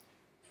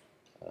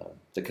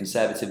 The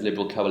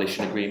Conservative-Liberal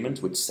coalition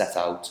agreement, which set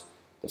out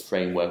the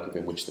framework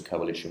within which the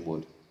coalition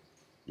would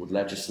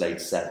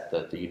legislate, said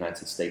that the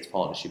United States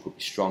partnership would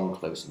be strong,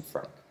 close and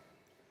frank.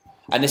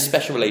 And this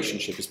special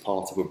relationship is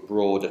part of a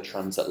broader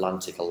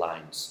transatlantic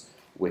alliance,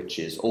 which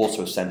is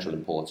also of central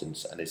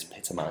importance and is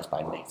epitomised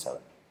by NATO.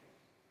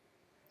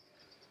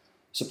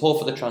 Support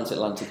for the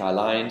transatlantic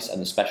alliance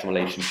and the special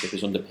relationship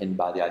is underpinned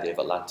by the idea of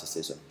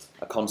Atlanticism,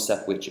 a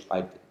concept which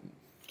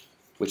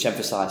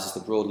emphasises the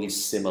broadly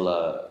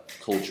similar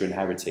culture and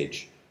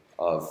heritage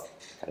of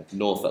kind of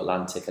North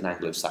Atlantic and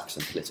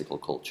Anglo-Saxon political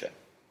culture.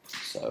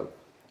 So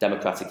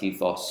democratic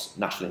ethos,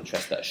 national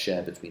interests that are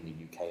shared between the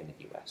UK and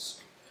the US.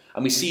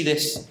 And we see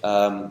this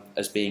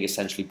as being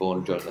essentially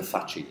born during the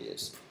Thatcher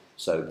years.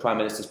 So prime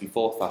ministers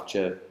before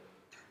Thatcher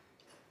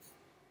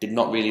did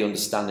not really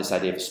understand this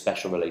idea of a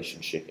special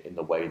relationship in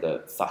the way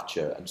that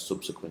Thatcher and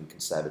subsequent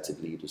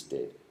Conservative leaders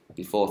did.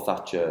 Before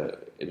Thatcher,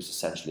 it was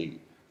essentially,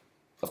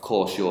 of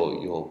course,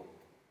 your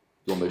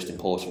most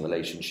important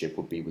relationship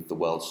would be with the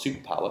world's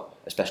superpower,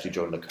 especially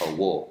during the Cold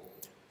War.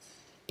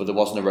 But there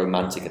wasn't a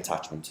romantic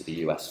attachment to the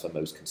US for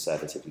most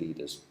Conservative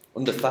leaders.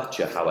 Under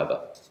Thatcher,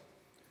 however,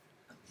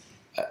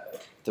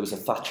 there was a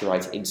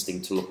Thatcherite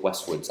instinct to look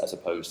westwards as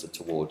opposed to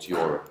towards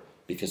Europe,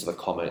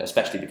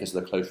 especially because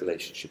of the close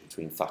relationship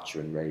between Thatcher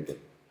and Reagan,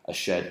 a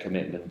shared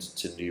commitment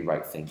to new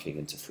right thinking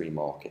and to free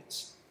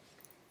markets.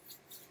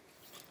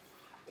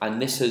 And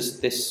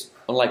this,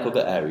 unlike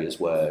other areas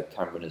where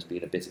Cameron has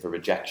been a bit of a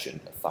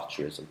rejection of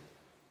Thatcherism,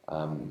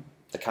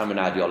 the Cameron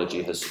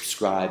ideology has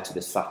subscribed to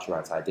this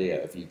Thatcherite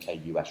idea of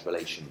UK-US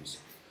relations.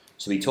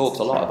 So he talks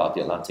a lot about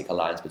the Atlantic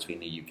alliance between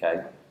the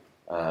UK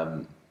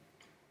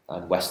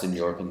and Western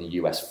Europe and the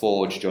US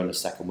forged during the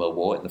Second World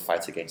War in the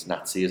fight against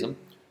Nazism,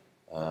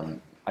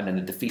 and then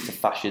the defeat of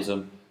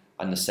fascism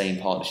and the same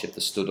partnership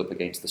that stood up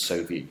against the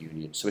Soviet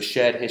Union. So a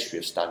shared history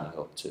of standing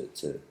up to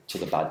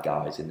the bad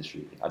guys in this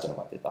region. I don't know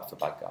why I did that for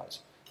bad guys.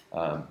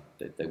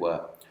 They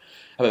were.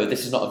 However,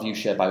 this is not a view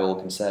shared by all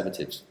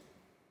Conservatives.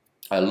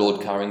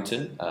 Lord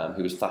Carrington,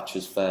 who was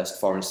Thatcher's first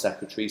Foreign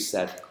Secretary,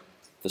 said,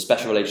 "The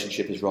special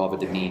relationship is rather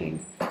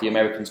demeaning. The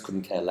Americans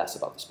couldn't care less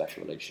about the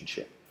special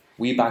relationship.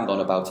 We bang on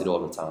about it all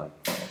the time.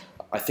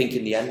 I think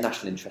in the end,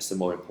 national interests are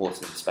more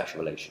important than special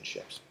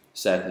relationships.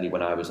 Certainly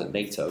when I was at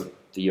NATO,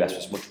 the US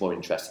was much more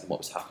interested in what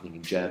was happening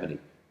in Germany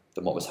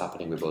than what was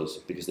happening with us,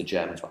 because the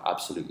Germans were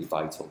absolutely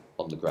vital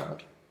on the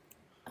ground."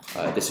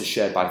 This is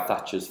shared by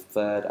Thatcher's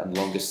third and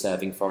longest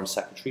serving Foreign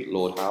Secretary,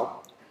 Lord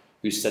Howe,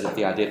 who said that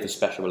the idea of the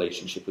special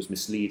relationship was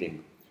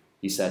misleading.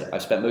 He said,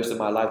 "I've spent most of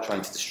my life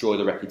trying to destroy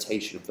the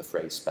reputation of the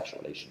phrase special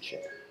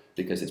relationship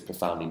because it's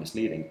profoundly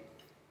misleading.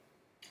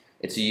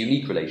 It's a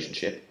unique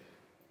relationship.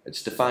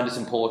 It's defined as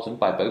important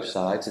by both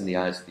sides in the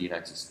eyes of the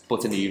United States,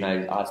 but in the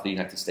eyes of the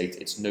United States,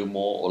 it's no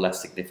more or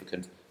less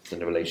significant than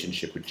the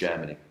relationship with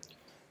Germany."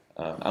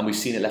 And we've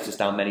seen it let us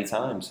down many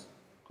times.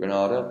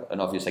 Grenada, an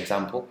obvious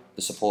example.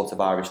 The support of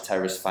Irish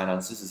terrorist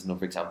finances is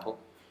another example.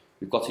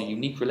 We've got a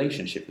unique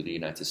relationship with the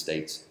United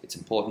States. It's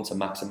important to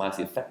maximise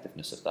the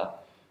effectiveness of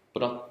that, but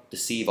not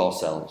deceive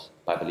ourselves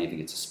by believing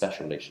it's a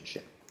special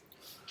relationship.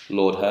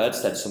 Lord Hurd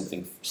said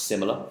something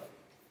similar.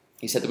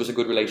 He said there was a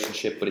good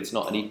relationship, but it's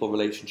not an equal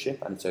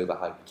relationship, and it's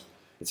overhyped.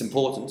 It's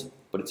important,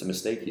 but it's a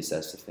mistake, he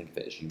says, to think of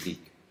it as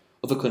unique.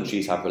 Other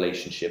countries have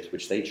relationships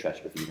which they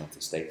treasure with the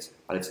United States,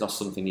 and it's not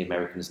something the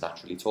Americans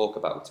naturally talk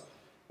about.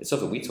 It's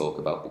something we talk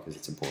about because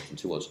it's important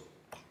to us.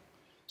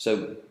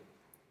 So,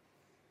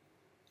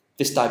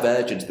 this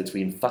divergence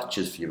between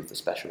Thatcher's view of the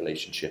special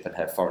relationship and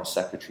her Foreign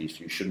Secretary's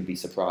view shouldn't be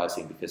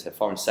surprising, because her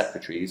Foreign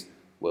Secretaries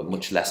were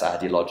much less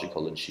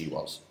ideological than she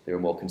was. They were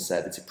more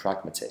conservative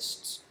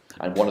pragmatists.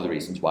 And one of the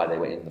reasons why they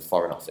were in the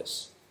Foreign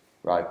Office,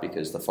 right?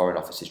 Because the Foreign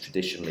Office is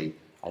traditionally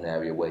an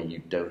area where you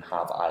don't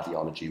have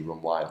ideology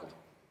run wild.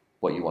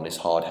 What you want is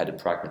hard-headed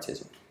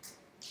pragmatism.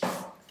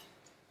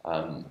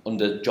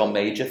 Under John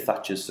Major,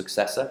 Thatcher's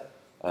successor,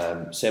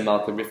 Sir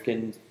Malcolm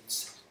Rifkind,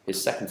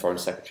 his second Foreign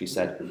Secretary,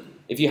 said,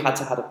 "If you had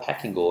to have a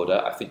pecking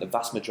order, I think the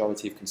vast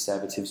majority of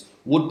Conservatives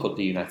would put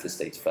the United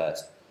States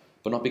first,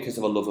 but not because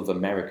of a love of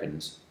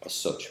Americans as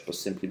such, but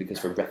simply because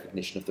of a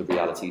recognition of the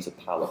realities of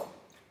power.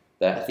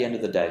 That at the end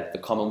of the day, the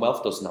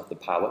Commonwealth doesn't have the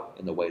power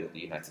in the way that the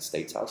United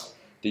States has.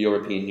 The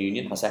European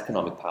Union has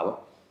economic power,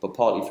 but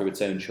partly through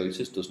its own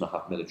choices does not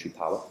have military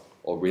power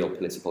or real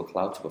political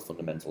clout of a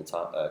fundamental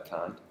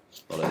kind."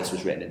 Although this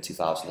was written in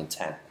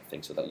 2010, I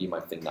think, so that you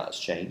might think that has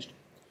changed.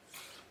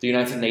 The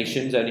United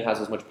Nations only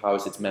has as much power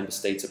as its member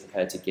states are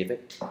prepared to give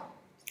it.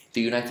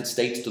 The United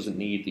States doesn't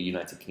need the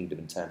United Kingdom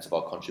in terms of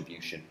our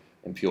contribution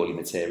in purely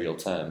material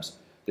terms.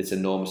 It's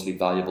enormously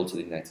valuable to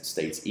the United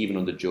States, even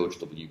under George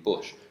W.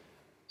 Bush,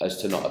 as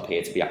to not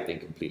appear to be acting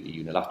completely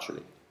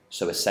unilaterally.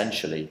 So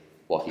essentially,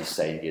 what he's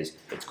saying is,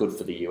 it's good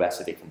for the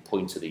US if it can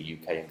point to the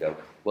UK and go,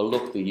 well,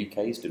 look, the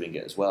UK is doing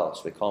it as well,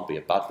 so it can't be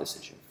a bad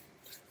decision.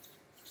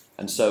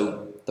 And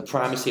so the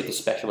primacy of the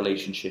special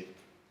relationship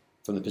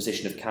from the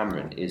position of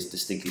Cameron is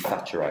distinctly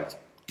Thatcherite,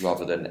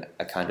 rather than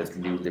a kind of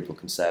new liberal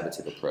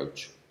conservative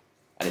approach.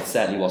 And it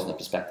certainly wasn't the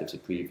perspectives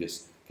of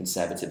previous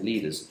conservative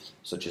leaders,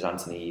 such as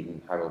Anthony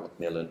Eden, Harold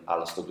Macmillan,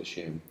 Alice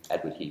Douglas-Hume,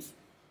 Edward Heath.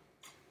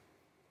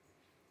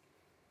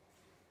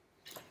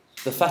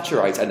 The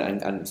Thatcherite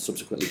and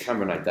subsequently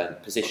Cameronite then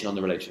position on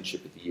the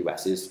relationship with the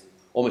US is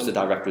almost a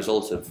direct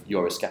result of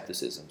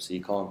Euroscepticism. So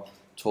you can't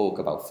talk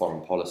about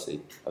foreign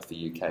policy of the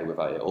UK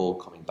without it all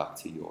coming back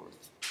to Europe.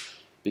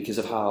 Because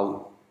of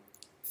how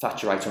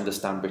Thatcherites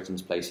understand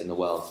Britain's place in the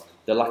world,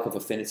 their lack of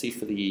affinity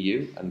for the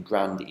EU and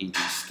grand EU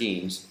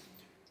schemes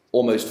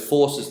almost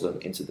forces them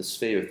into the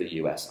sphere of the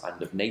US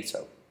and of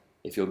NATO.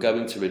 If you're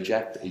going to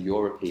reject a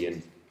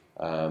European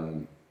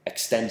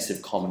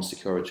extensive common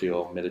security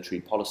or military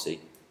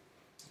policy,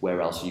 where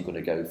else are you going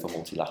to go for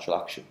multilateral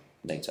action?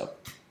 NATO.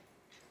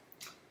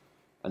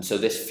 And so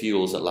this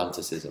fuels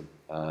Atlanticism,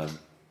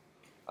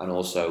 and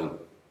also,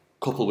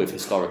 coupled with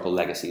historical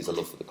legacies, a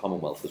love for the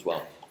Commonwealth as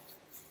well.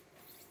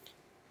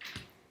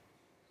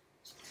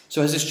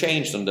 So has this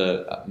changed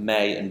under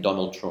May and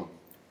Donald Trump?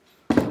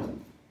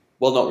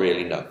 Well, not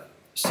really, no.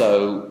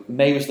 So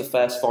May was the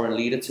first foreign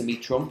leader to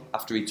meet Trump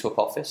after he took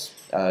office.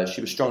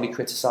 She was strongly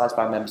criticised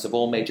by members of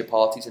all major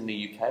parties in the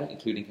UK,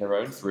 including her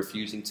own, for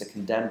refusing to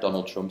condemn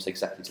Donald Trump's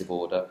Executive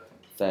Order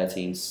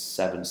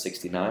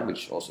 13769,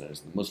 which also known as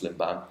the Muslim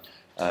ban,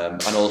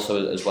 and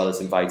also as well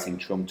as inviting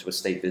Trump to a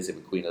state visit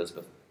with Queen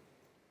Elizabeth.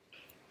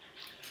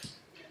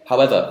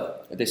 However,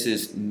 this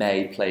is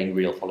May playing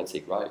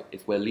realpolitik, right?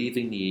 If we're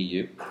leaving the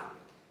EU,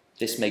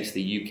 this makes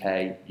the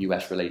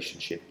UK-US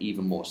relationship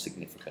even more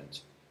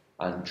significant.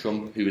 And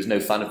Trump, who is no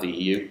fan of the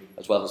EU,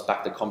 as well has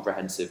backed a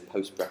comprehensive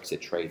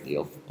post-Brexit trade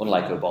deal,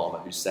 unlike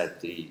Obama, who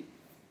said the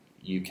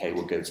UK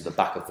will go to the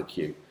back of the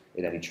queue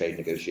in any trade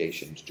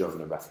negotiations during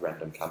the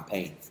referendum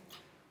campaign.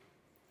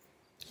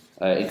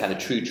 In kind of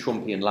true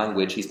Trumpian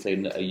language, he's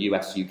claimed that a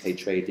US-UK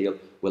trade deal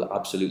will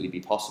absolutely be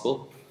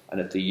possible, and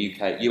that the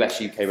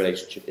US-UK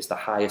relationship is the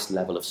highest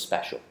level of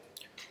special.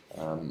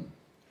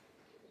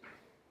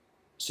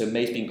 So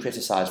May's been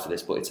criticised for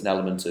this, but it's an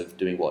element of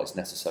doing what is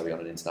necessary on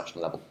an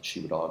international level,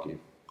 she would argue.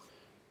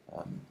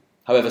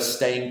 However,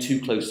 staying too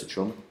close to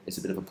Trump is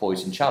a bit of a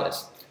poison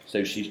chalice.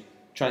 So she's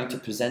trying to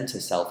present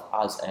herself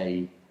as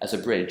a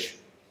bridge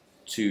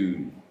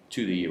to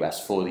the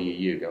US for the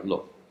EU. Going,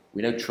 look,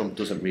 we know Trump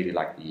doesn't really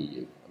like the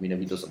EU. We know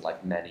he doesn't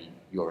like many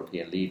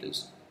European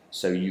leaders.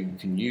 So you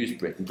can use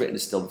Britain. Britain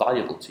is still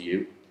valuable to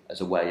you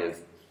as a way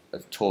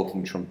of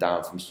talking Trump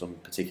down from some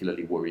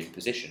particularly worrying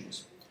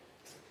positions.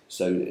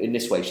 So in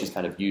this way, she's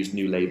kind of used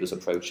New Labour's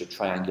approach of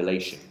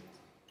triangulation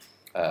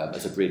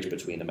as a bridge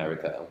between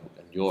America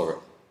and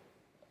Europe.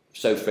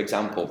 So, for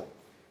example,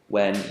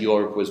 when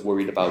Europe was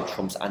worried about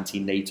Trump's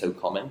anti-NATO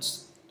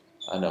comments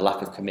and a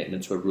lack of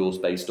commitment to a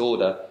rules-based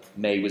order,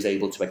 May was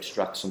able to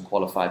extract some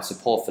qualified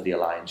support for the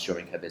alliance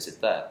during her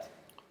visit there.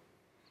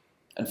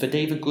 And for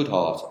David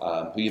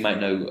Goodhart, who you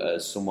might know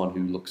as someone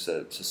who looks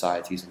at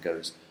societies and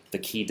goes, the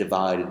key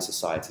divide in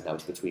society now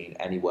is between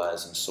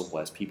anywheres and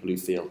somewheres, people who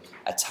feel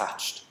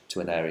attached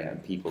to an area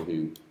and people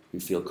who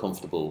feel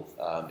comfortable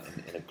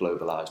in a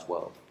globalised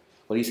world.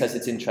 Well, he says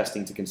it's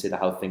interesting to consider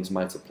how things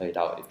might have played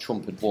out if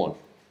Trump had won,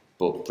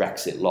 but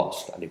Brexit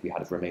lost, and if we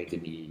had remained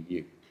in the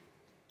EU.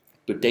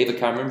 But David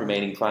Cameron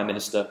remaining Prime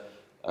Minister,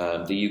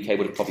 the UK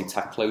would have probably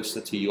tacked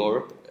closer to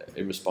Europe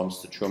in response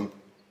to Trump,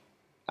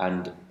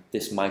 and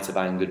this might have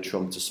angered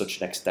Trump to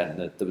such an extent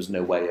that there was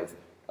no way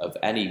of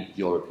any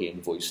European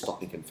voice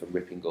stopping him from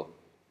ripping up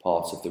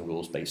parts of the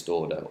rules-based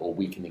order or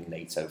weakening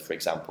NATO, for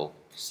example,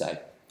 say.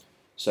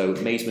 So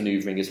May's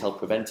manoeuvring has helped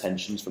prevent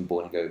tensions from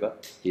boiling over,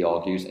 he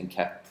argues, and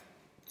kept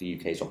the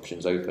UK's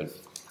options open.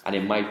 And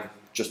it might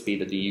just be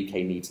that the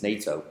UK needs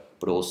NATO,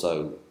 but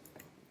also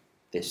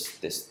this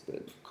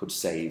could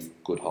save,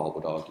 Goodhart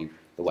would argue,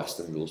 the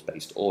Western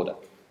rules-based order.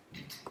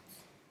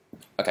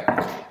 Okay,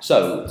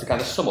 so to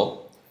kind of sum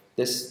up,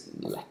 this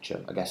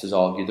lecture, I guess, has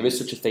argued there is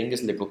such a thing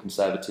as liberal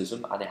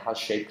conservatism, and it has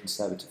shaped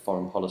conservative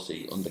foreign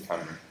policy under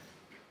Cameron.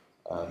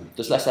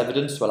 There's less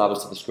evidence to allow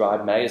us to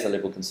describe May as a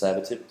liberal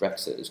conservative.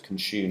 Brexit has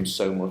consumed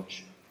so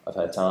much of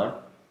her time,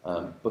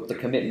 but the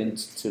commitment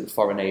to the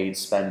foreign aid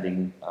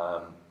spending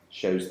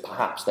shows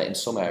perhaps that in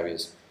some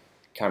areas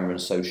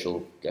Cameron's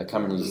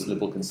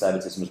liberal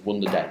conservatism has won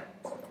the day,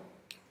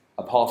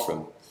 apart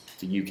from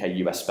the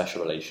UK-US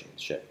special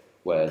relationship,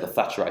 where the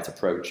Thatcherite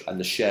approach and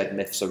the shared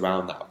myths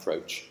around that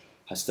approach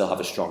still have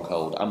a strong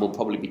hold and will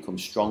probably become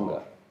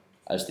stronger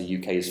as the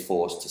UK is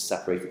forced to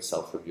separate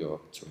itself from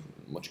Europe to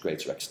a much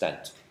greater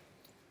extent.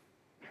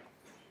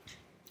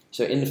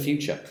 So in the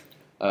future,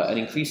 an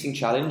increasing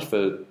challenge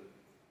for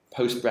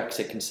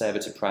post-Brexit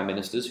Conservative Prime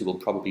Ministers, who will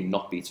probably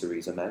not be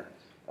Theresa May,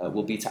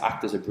 will be to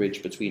act as a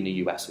bridge between the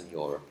US and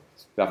Europe,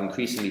 who have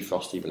increasingly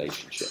frosty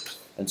relationships,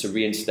 and to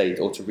reinstate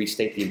or to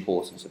restate the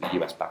importance of a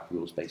US-backed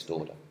rules-based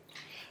order.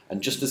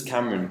 And just as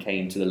Cameron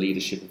came to the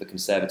leadership of the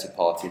Conservative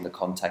Party in the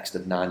context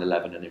of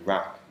 9/11 and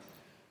Iraq,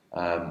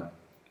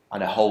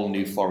 and a whole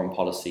new foreign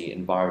policy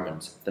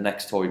environment, the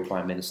next Tory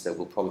Prime Minister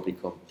will probably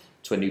come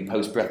to a new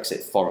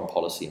post-Brexit foreign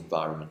policy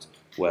environment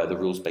where the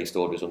rules-based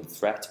order is under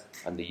threat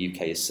and the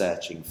UK is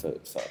searching for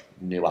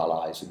new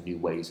allies and new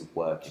ways of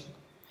working.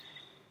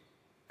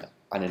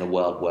 And in a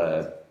world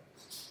where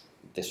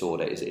this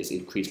order is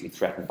increasingly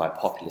threatened by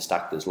populist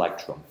actors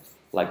like Trump,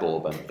 like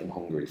Orban in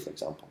Hungary, for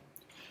example.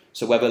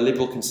 So whether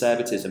liberal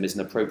conservatism is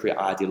an appropriate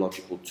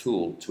ideological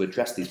tool to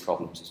address these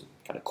problems is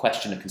a kind of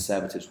question that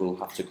conservatives will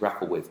have to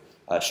grapple with,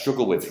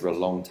 struggle with for a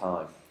long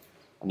time.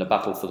 And the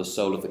battle for the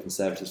soul of the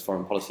Conservatives'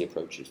 foreign policy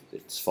approach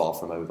it's far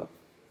from over.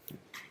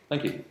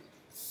 Thank you.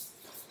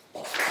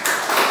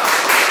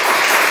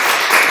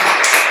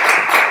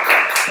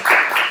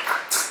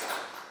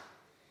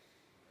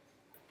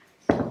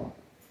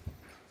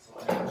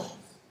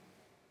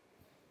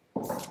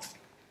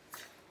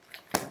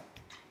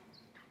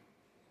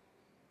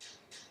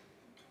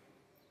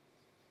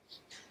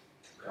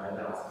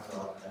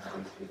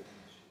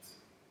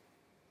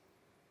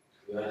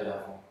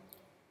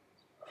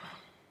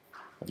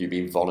 Have you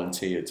been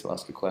volunteered to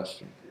ask a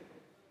question?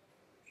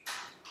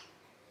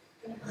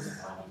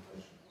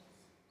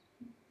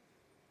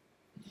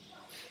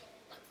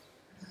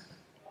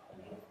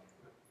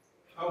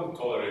 How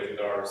tolerated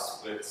are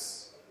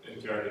splits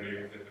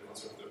internally within the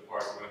Conservative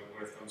Party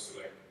when it comes to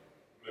like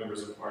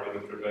members of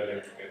Parliament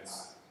rebelling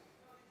against,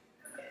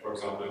 for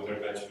example,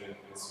 intervention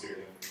in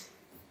Syria?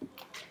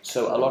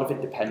 So a lot of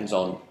it depends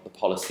on the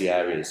policy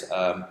areas.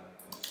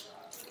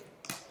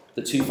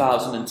 The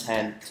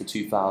 2010 to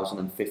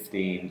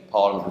 2015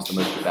 Parliament was the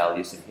most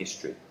rebellious in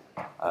history.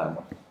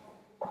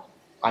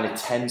 And it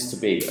tends to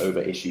be over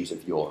issues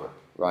of Europe,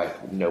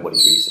 right?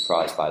 Nobody's really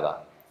surprised by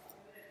that.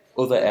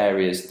 Other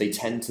areas, they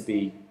tend to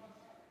be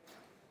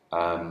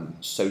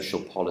social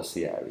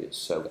policy areas.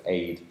 So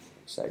aid,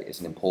 say, is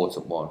an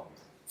important one,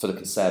 for the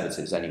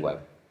Conservatives anyway,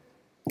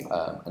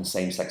 and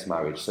same-sex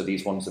marriage. So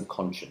these ones of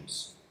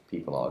conscience,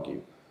 people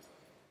argue.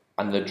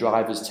 And the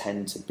drivers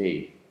tend to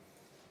be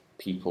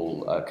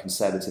people,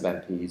 Conservative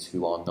MPs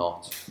who are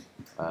not,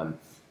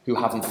 who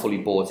haven't fully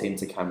bought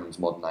into Cameron's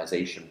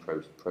modernisation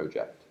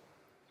project.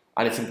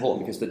 And it's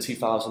important because the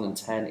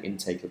 2010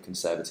 intake of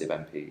Conservative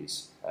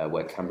MPs,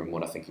 where Cameron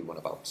won, I think he won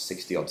about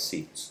 60-odd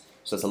seats,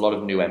 so it's a lot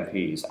of new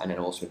MPs, and then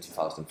also in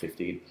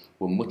 2015,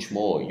 were much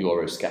more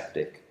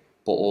Eurosceptic,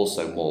 but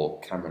also more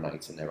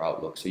Cameronite in their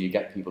outlook. So you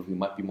get people who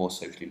might be more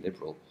socially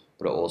liberal,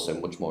 but are also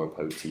much more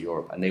opposed to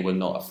Europe, and they were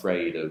not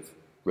afraid of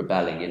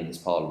rebelling in this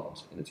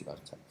parliament, in the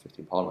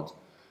 2010-15 parliament.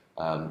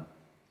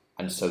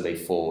 And so they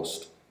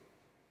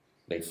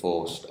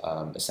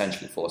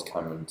essentially forced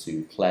Cameron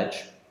to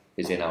pledge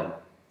his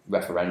in-out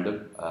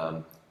referendum,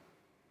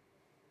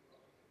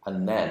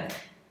 and then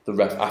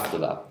after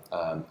that,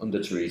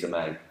 under Theresa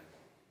May,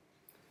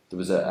 there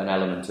was an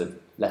element of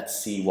let's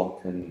see what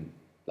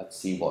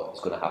is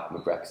going to happen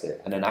with Brexit.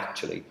 And then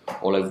actually,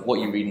 although what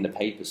you read in the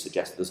papers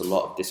suggests there's a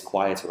lot of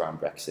disquiet around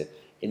Brexit,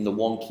 in the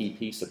one key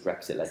piece of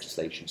Brexit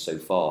legislation so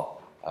far,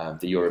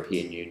 the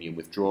European Union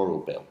withdrawal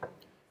bill,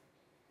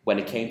 when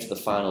it came to the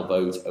final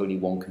vote, only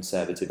one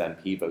Conservative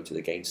MP voted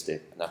against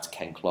it, and that's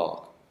Ken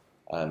Clarke,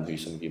 who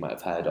some of you might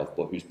have heard of,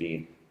 but who's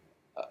been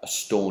a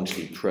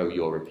staunchly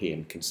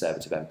pro-European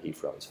Conservative MP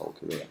throughout his whole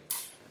career.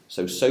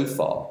 So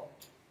far,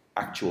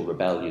 actual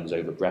rebellions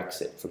over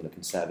Brexit from the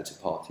Conservative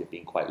Party have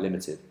been quite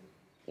limited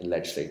in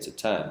legislative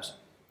terms.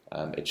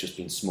 It's just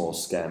been small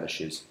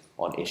skirmishes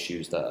on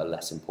issues that are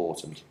less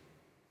important.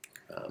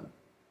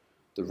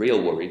 The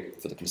real worry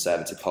for the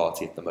Conservative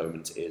Party at the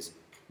moment is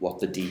what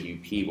the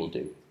DUP will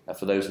do. Now,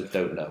 for those that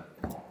don't know,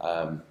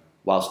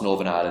 whilst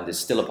Northern Ireland is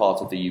still a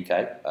part of the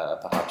UK,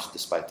 perhaps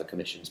despite the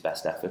Commission's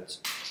best efforts,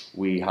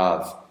 it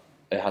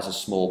has a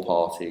small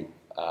party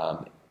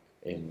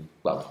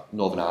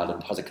Northern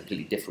Ireland has a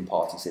completely different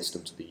party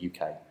system to the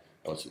UK,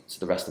 or to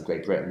the rest of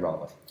Great Britain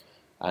rather.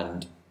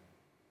 And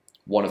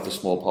one of the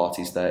small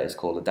parties there is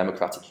called the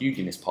Democratic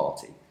Unionist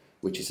Party,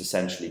 which is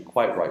essentially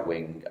quite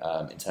right-wing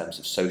in terms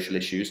of social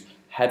issues,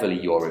 heavily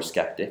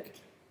Eurosceptic,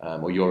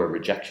 or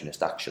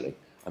Euro-rejectionist actually,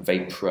 and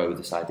very pro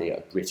this idea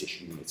of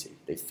British unity.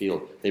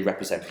 They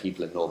represent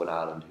people in Northern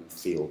Ireland who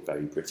feel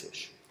very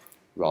British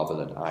rather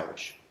than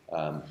Irish.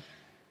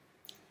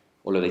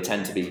 Although they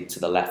tend to be to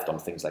the left on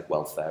things like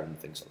welfare and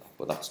things like that,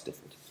 but that's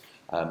different.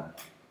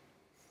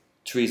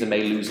 Theresa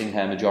May losing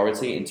her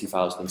majority in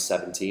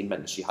 2017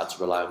 meant that she had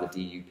to rely on the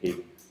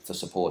DUP for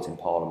support in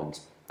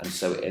Parliament. And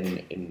so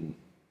in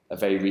a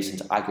very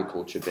recent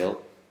agriculture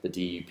bill, the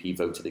DUP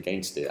voted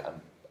against it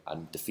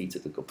and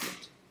defeated the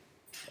government.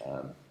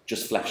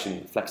 Just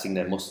flexing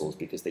their muscles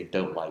because they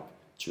don't like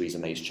Theresa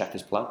May's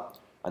Chequers plan,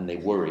 and they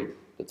worry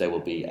that there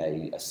will be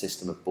a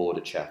system of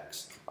border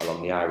checks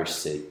along the Irish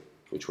Sea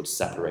which would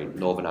separate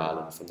Northern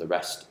Ireland from the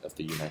rest of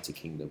the United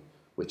Kingdom,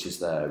 which is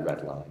their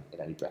red line in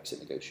any Brexit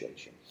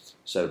negotiation.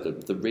 So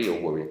the real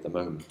worry at the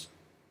moment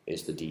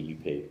is the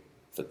DUP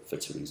for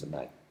Theresa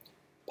May.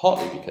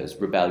 Partly because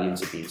rebellions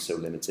have been so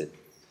limited,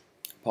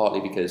 partly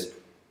because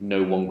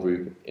no one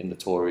group in the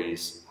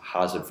Tories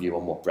has a view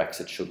on what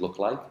Brexit should look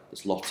like.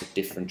 There's lots of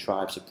different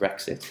tribes of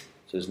Brexit,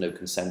 so there's no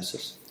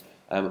consensus.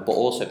 But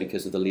also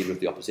because of the leader of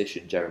the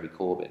opposition, Jeremy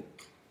Corbyn,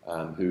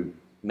 who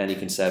many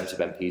Conservative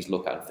MPs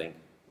look at and think,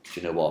 do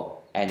you know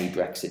what, any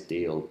Brexit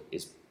deal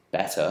is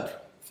better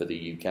for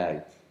the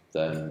UK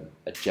than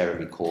a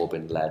Jeremy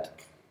Corbyn-led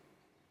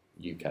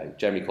UK.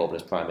 Jeremy Corbyn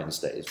as Prime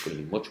Minister is going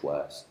to be much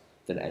worse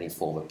than any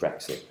form of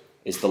Brexit,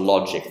 is the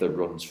logic that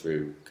runs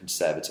through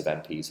Conservative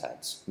MPs'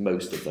 heads,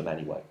 most of them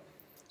anyway.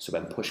 So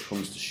when push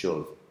comes to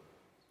shove,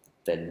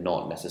 they're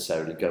not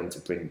necessarily going to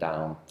bring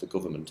down the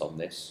government on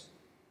this.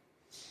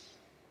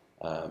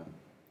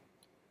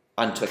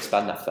 And to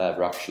expand that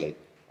further, actually,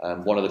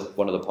 one of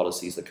the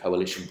policies the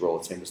coalition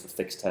brought in was the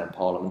Fixed Term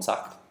Parliament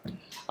Act.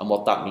 And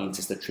what that means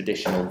is the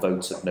traditional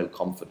votes of no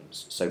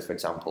confidence. So, for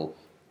example,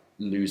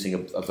 losing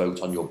a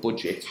vote on your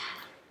budget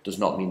does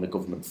not mean the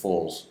government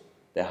falls.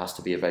 There has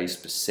to be a very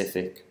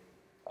specific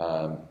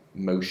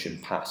motion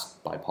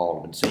passed by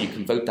Parliament. So you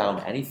can vote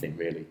down anything,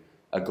 really,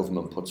 a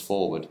government puts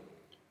forward,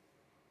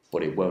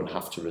 but it won't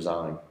have to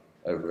resign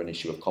over an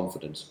issue of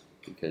confidence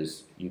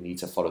because you need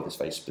to follow this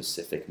very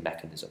specific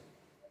mechanism.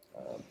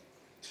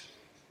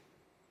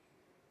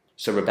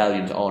 So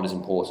rebellions aren't as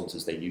important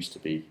as they used to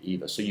be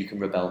either. So you can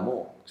rebel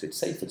more because it's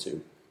safer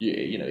to.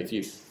 You know,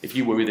 if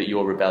you worry that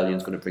your rebellion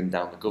is going to bring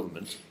down the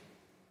government,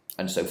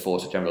 and so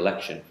force a general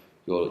election,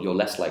 you're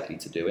less likely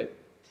to do it.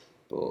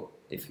 But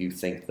if you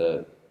think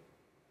that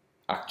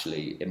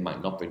actually it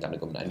might not bring down the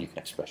government and you can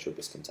express your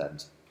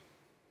discontent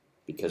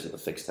because of the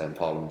Fixed Term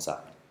Parliament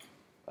Act,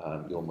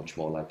 you're much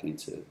more likely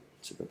to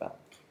rebel.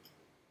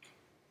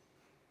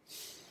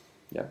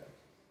 Yeah.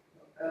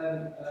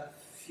 A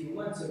few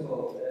months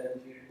ago, the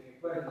European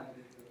Parliament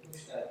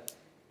pushed that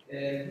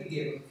he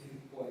gave a few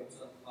points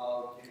on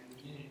how the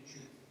European Union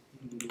should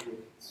deal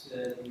with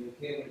the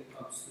UK when it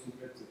comes to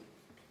Brexit.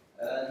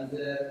 And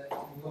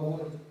one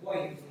of the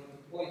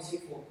points he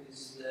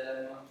focused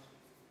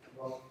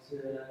about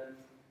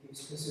gave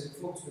specific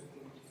focus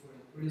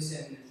for police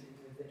and military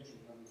intervention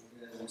on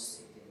the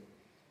state.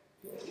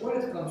 When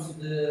it comes to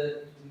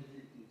the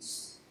Middle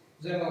East,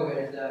 because I'm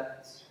aware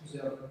that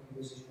there are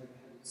conversations with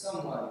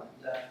someone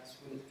that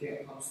when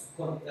it comes to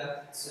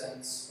contacts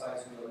and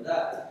spies and all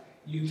that,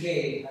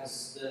 UK has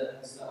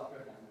the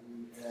upper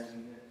hand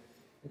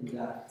in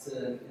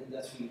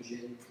that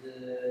region.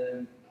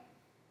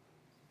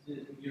 The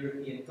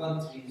European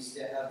countries,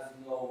 they have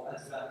no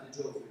advantage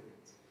over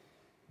it.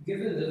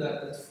 Given the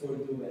fact that for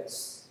the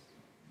West,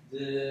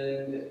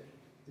 the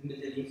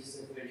Middle East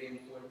is a very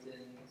important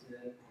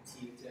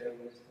theater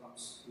when it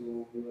comes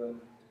to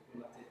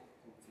diplomatic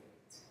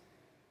conflict.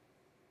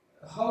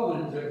 How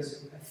will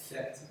Brexit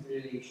affect the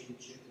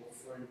relationship of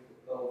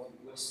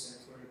Western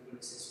foreign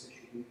policy,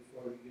 especially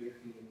for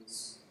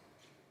Europeans,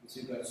 with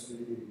regards to the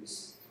Middle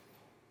East?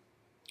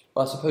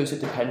 Well, I suppose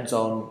it depends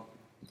on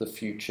the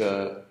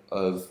future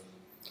of.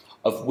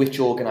 of which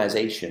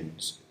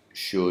organisations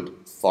should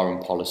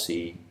foreign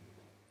policy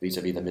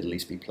vis-à-vis the Middle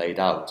East be played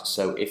out.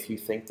 So if you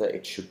think that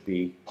it should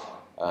be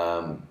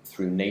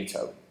through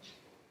NATO,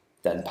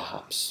 then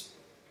perhaps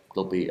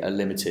there'll be a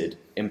limited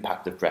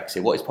impact of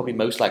Brexit. What is probably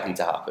most likely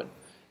to happen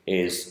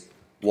is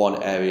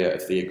one area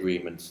of the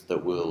agreement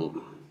that will,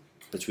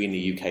 between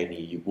the UK and the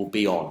EU, will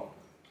be on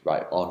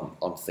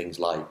things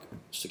like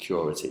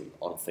security,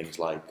 on things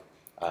like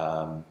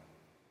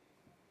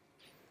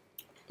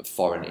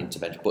foreign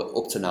intervention. But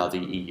up to now, the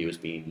EU has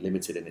been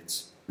limited in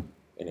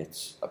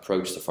its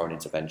approach to foreign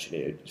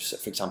intervention.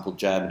 For example,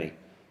 Germany,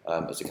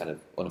 as a kind of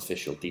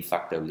unofficial de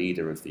facto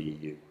leader of the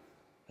EU,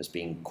 has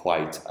been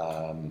quite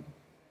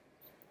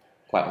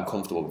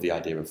uncomfortable with the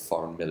idea of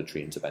foreign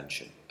military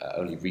intervention.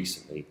 Only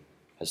recently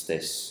has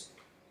this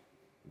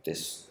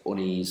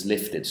unease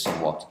lifted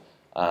somewhat.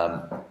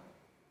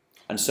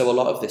 And so a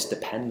lot of this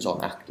depends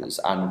on actors,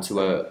 and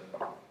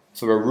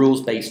for a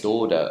rules-based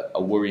order,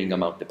 a worrying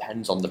amount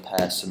depends on the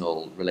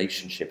personal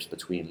relationships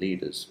between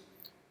leaders.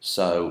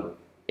 So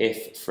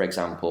if, for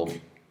example,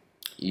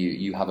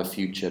 you have a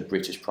future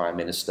British Prime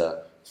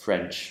Minister,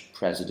 French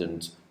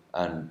President,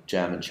 and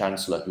German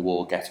Chancellor who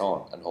all get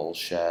on and all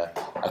share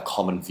a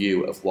common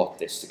view of what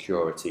this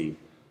security,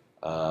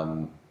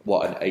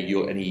 what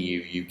an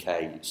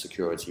EU-UK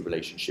security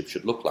relationship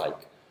should look like,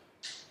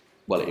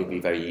 well, it would be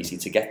very easy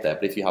to get there.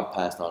 But if you have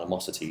personal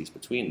animosities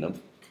between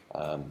them,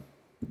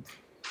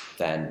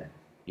 then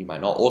you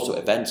might not. Also,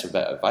 events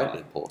are vitally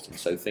important.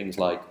 So things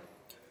like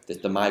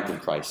the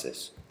migrant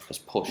crisis has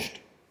pushed,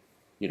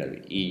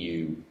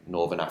 EU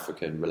Northern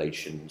African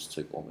relations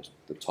to almost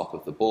the top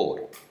of the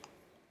board.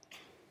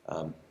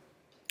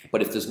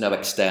 But if there's no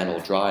external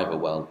driver,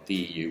 well, the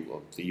EU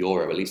or the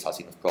Euro at least has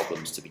enough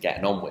problems to be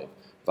getting on with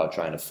without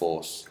trying to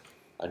force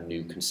a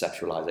new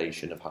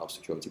conceptualization of how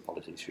security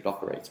policies should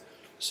operate.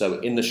 So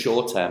in the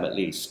short term, at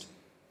least,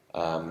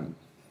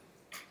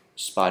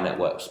 spy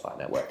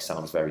network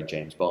sounds very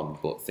James Bond,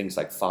 but things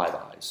like Five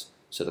Eyes,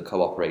 so the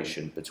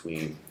cooperation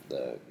between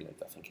I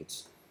think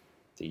it's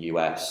the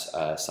US,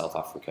 South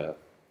Africa,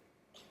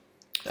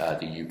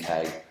 the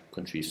UK,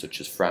 countries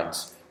such as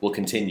France, will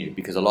continue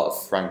because a lot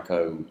of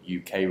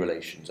Franco-UK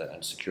relations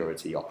and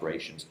security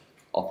operations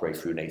operate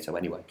through NATO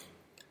anyway.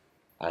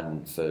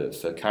 And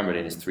for Cameron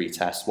in his 3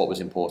 tests, what was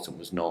important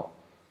was not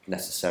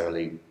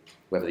necessarily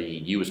whether the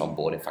EU was on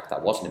board. In fact,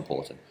 that wasn't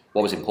important.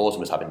 What was important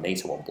was having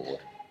NATO on board,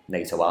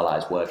 NATO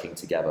allies working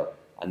together,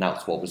 and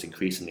that's what was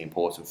increasingly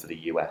important for the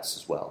US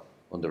as well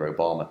under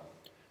Obama.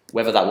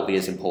 Whether that will be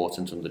as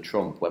important under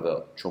Trump,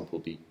 whether Trump will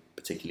be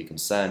particularly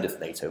concerned if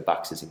NATO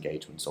backs his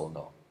engagements or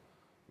not,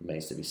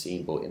 remains to be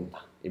seen. But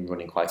in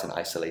running quite an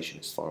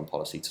isolationist foreign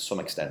policy to some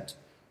extent,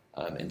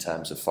 in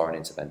terms of foreign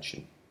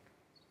intervention,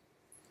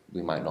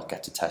 we might not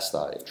get to test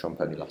that if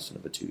Trump only lasts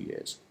another 2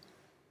 years.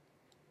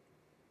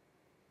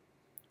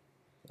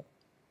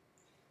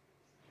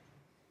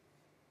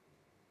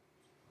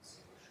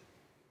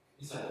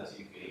 Besides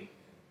that, UK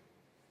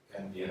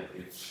can be a bridge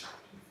in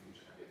the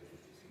future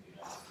between the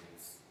United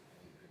States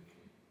and the European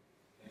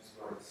Union.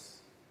 Experts,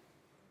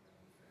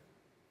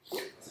 I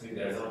think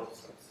there's a lot of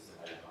skepticism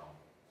right now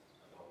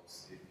about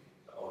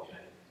the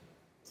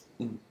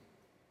audience.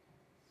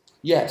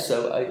 Yeah,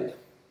 so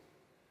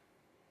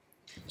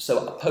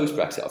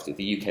post-Brexit, obviously,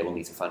 the UK will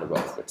need to find a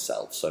role for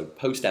itself. So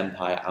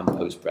post-Empire and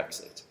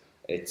post-Brexit,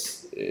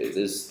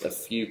 there's a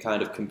few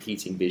kind of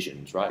competing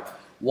visions, right?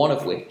 One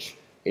of which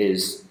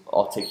is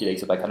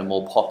articulated by kind of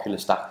more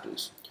populist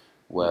actors,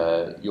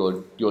 where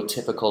your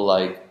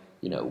typical,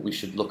 we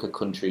should look at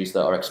countries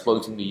that are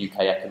exploiting the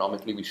UK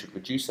economically, we should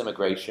reduce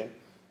immigration,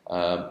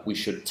 we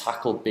should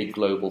tackle big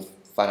global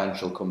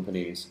financial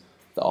companies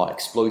that are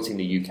exploiting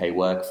the UK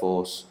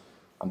workforce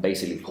and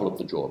basically pull up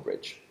the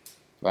drawbridge.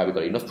 Right, we've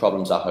got enough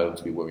problems at home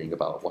to be worrying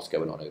about what's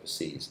going on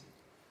overseas.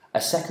 A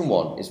second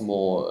one is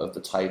more of the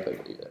type of,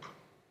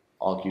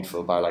 argued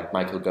for by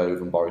Michael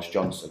Gove and Boris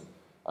Johnson,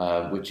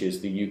 which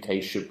is the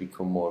UK should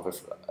become more of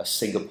a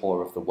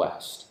Singapore of the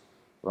West,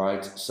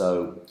 right?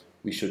 So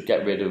we should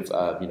get rid of,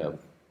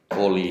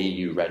 all the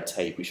EU red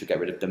tape. We should get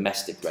rid of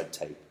domestic red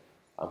tape,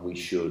 and we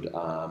should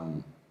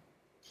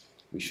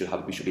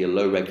be a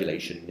low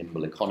regulation,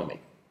 nimble economy.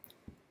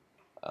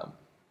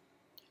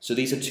 So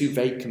these are 2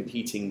 very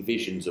competing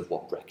visions of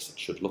what Brexit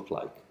should look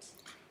like.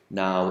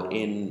 Now,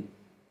 in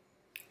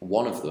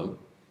one of them,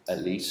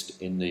 at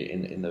least in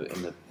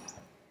the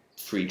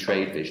free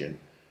trade vision,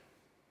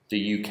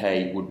 the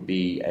UK would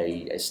be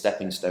a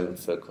stepping stone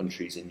for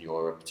countries in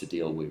Europe to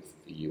deal with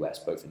the US,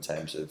 both in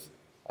terms of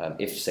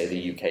if, say,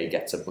 the UK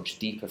gets a much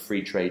deeper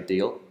free trade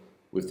deal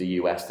with the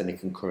US than it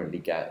can currently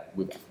get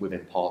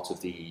within part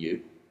of the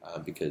EU,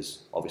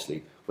 because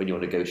obviously when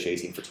you're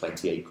negotiating for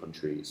 28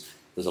 countries,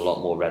 there's a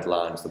lot more red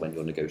lines than when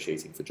you're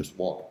negotiating for just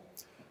one.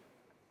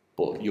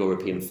 But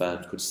European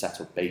firms could set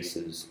up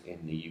bases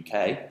in the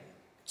UK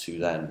to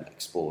then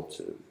export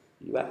to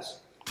the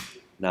US.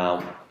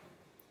 Now,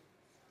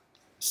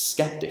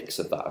 skeptics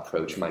of that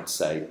approach might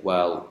say,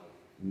 well,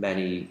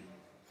 many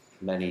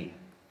European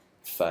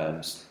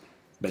firms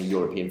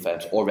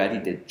already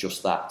did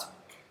just that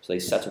So they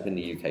set up in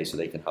the UK so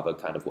they can have a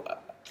kind of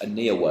a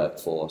near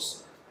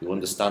workforce who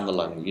understand the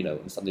language, you know,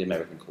 understand the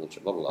American culture,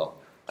 blah, blah, blah,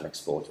 and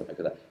export to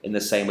America. In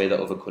the same way that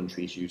other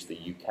countries use the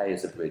UK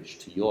as a bridge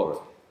to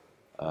Europe.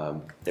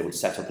 They would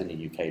set up in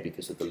the UK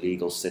because of the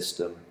legal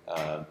system,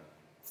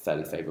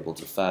 fairly favourable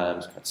to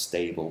firms, quite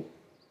stable,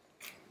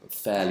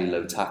 fairly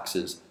low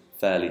taxes,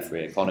 fairly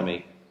free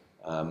economy,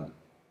 and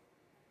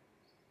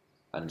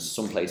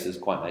some places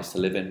quite nice to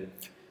live in.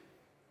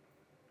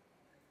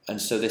 And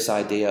so this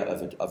idea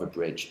of a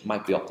bridge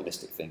might be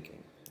optimistic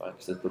thinking, right?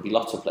 Because there'll be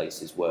lots of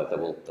places where that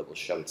will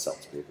show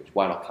itself to be a bridge.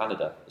 Why not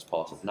Canada as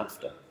part of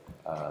NAFTA?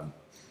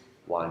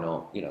 Why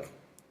not, you know,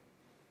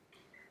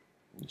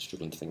 I'm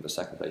struggling to think of a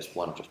second place,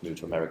 why not just move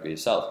to America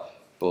yourself?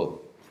 But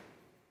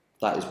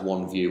that is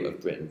one view of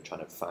Britain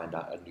trying to find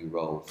out a new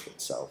role for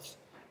itself.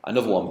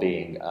 Another one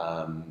being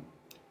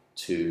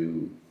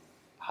to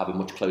have a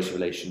much closer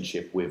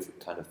relationship with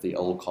kind of the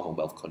old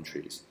Commonwealth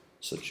countries,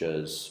 such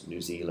as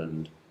New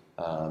Zealand,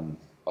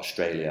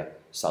 Australia,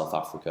 South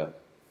Africa,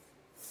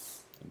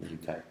 and the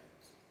UK.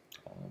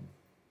 So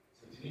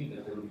do you think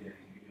that there will be any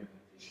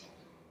implementation of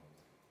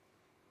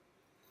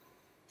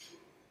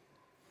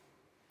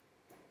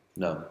the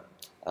Commonwealth?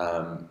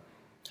 No.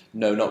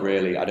 No, not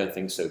really. I don't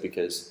think so,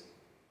 because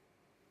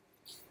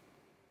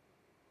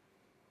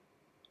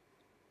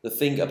the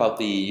thing about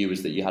the EU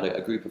is that you had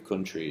a group of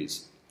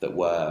countries that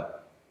were,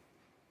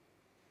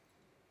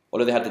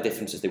 although they had the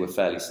differences, they were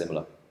fairly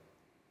similar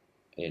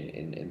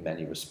in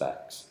many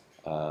respects.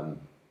 And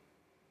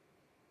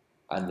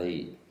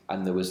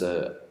there was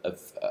a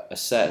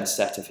certain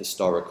set of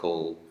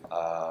historical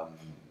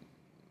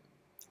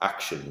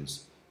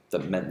actions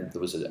that meant that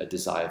there was a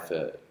desire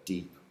for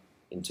deep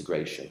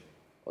integration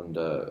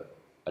under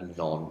a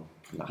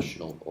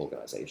non-national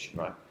organisation,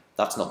 right?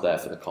 That's not there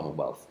for the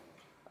Commonwealth.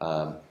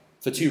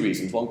 For two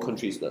reasons. One,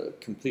 countries that are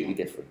completely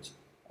different.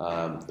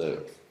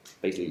 That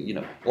basically, you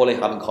know, all they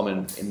have in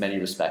common in many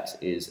respects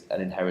is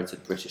an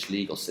inherited British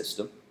legal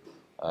system,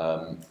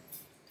 and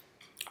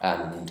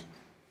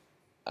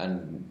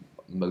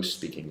most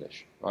speak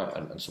English, right?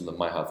 And some of them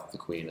might have the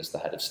Queen as the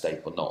head of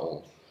state, but not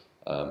all.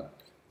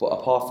 But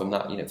apart from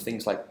that, you know,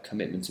 things like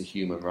commitment to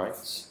human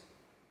rights,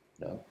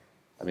 you know,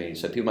 I mean,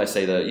 so people might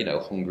say that, you know,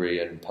 Hungary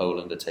and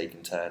Poland are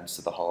taking turns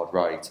to the hard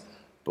right,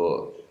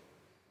 but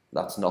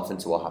that's nothing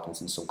to what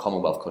happens in some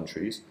Commonwealth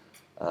countries.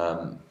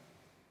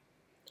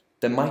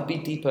 There might be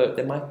deeper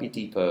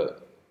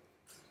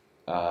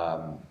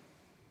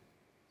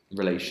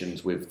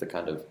relations with the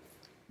kind of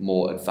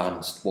more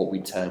advanced, what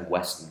we term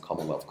Western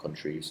Commonwealth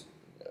countries,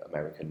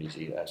 America, New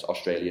Zealand,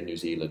 Australia, New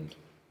Zealand,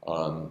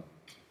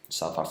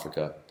 South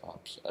Africa,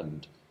 perhaps,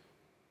 and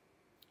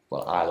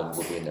well, Ireland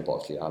will be in there, but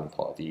obviously Ireland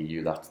part of the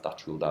EU,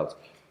 that's ruled out.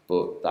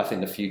 But I think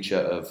the future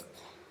of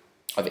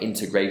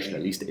integration,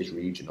 at least, is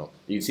regional.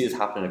 You can see this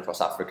happening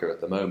across Africa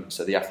at the moment.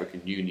 So the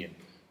African Union,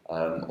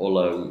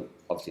 although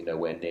obviously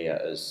nowhere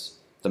near as,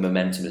 the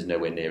momentum is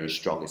nowhere near as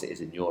strong as it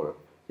is in Europe,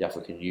 the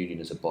African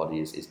Union as a body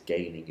is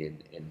gaining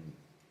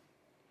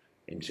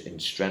in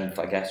strength,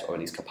 I guess, or at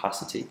least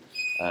capacity.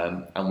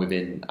 And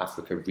within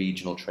Africa,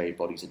 regional trade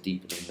bodies are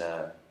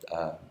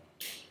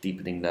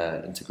deepening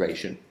their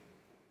integration.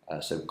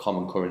 So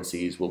common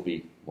currencies will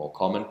be more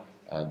common.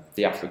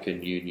 The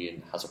African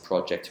Union has a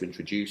project to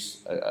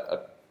introduce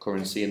a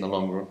currency in the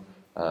long run,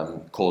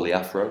 called the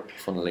Afro,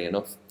 funnily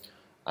enough.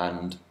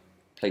 And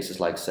places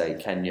like, say,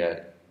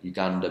 Kenya,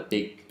 Uganda,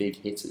 big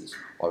hitters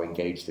are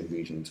engaged in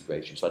regional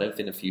integration. So I don't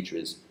think the future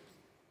is,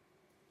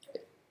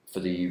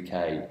 for the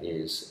UK,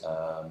 is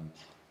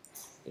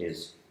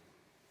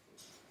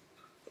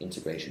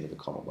integration with the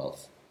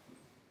Commonwealth.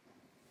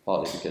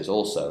 Partly because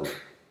also,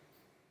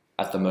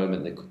 at the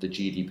moment, the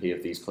GDP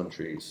of these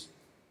countries,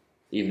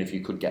 even if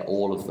you could get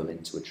all of them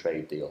into a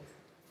trade deal,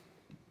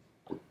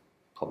 would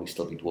probably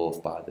still be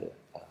dwarfed by the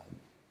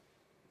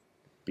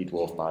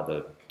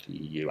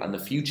EU. And the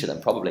future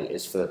then probably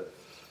is for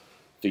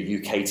the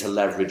UK to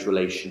leverage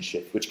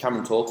relationship, which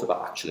Cameron talked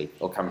about actually,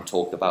 or Cameron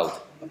talked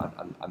about,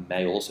 and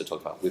May also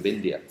talked about with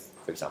India,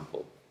 for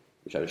example,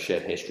 which had a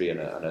shared history and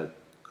a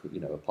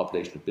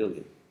population of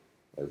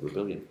over a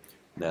billion,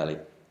 nearly,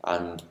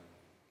 and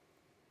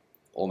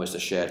almost a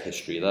shared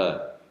history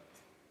there.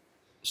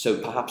 So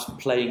perhaps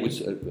playing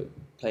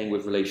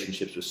with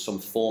relationships with some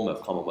former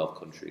Commonwealth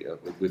country,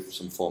 with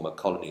some former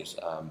colonies,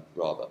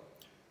 rather,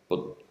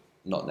 but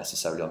not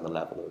necessarily on the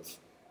level of.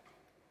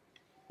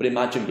 But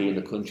imagine being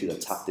the country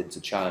that tapped into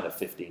China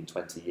 15,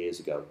 20 years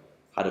ago,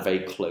 had a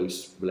very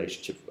close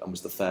relationship, and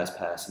was the first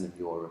person in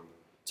Europe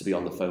to be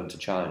on the phone to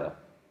China.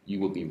 You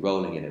would be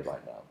rolling in it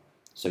right now.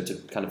 So to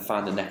kind of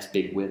find the next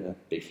big winner,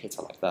 big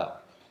hitter like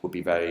that, would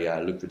be very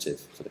lucrative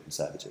for the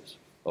Conservatives,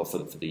 or for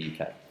the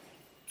UK.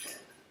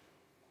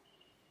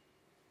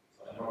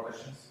 Any more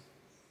questions?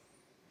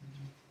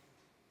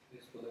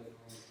 Yes, but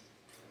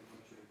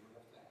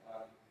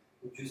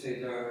would you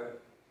say there are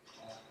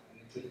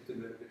any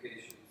predictable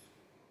implications of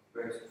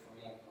Brexit for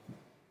Malta,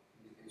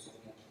 in the case of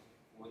Malta?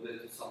 Would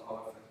it somehow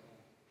affect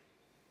Malta?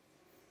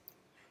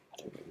 I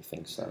don't really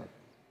think so.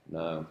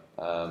 No.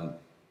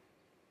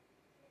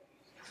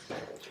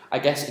 I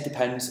guess it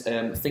depends.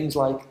 Things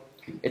like,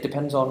 it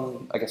depends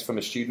on, I guess, from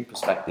a student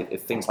perspective,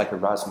 if things like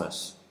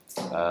Erasmus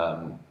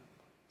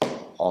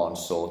aren't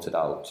sorted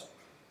out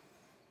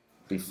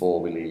before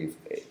we leave,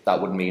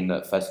 that would mean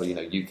that, first of all,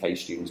 UK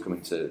students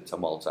coming to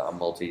Malta and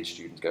Maltese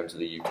students going to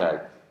the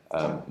UK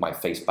might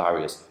face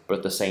barriers. But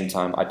at the same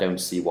time, I don't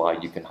see why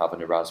you can have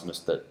an Erasmus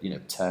that,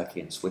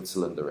 Turkey and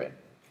Switzerland are in,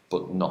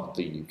 but not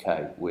the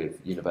UK, with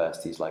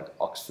universities like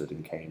Oxford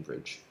and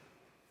Cambridge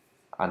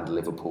and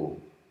Liverpool.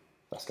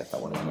 Let's get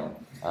that one in there.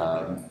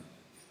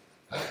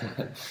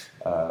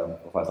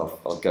 Otherwise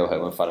I'll go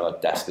home and find our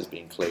desk has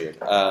been cleared.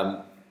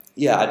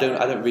 Yeah, I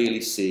don't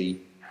really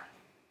see.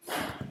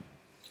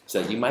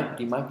 So you might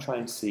try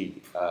and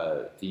see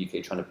the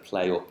UK trying to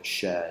play up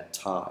shared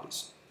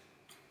ties,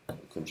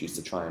 countries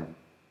to try and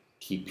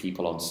keep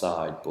people on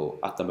side. But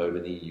at the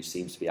moment, the EU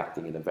seems to be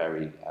acting in a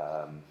very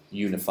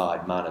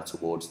unified manner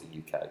towards the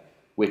UK,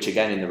 which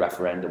again in the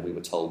referendum we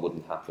were told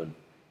wouldn't happen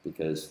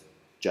because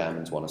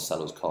Germans want to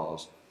sell us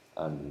cars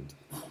and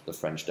the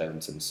French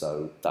don't, and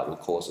so that will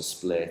cause a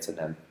split, and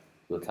then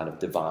we'll kind of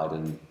divide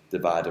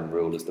and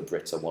rule as the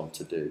Brits want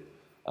to do.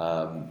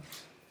 But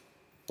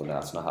no,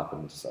 that's not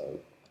happened, so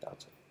I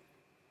doubt it.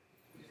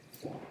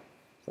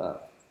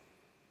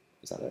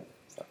 Is that it?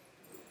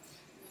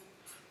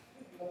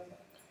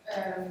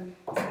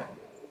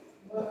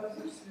 Well,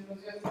 essentially, was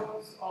your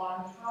thoughts on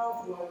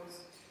how was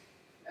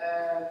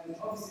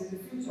obviously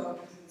the future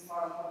of business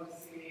foreign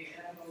policy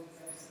and all the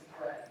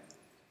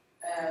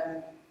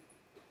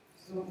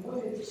so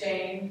would it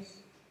change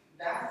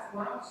that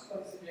much,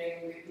 considering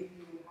the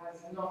EU has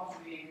not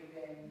really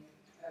been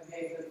a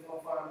vehicle for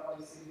foreign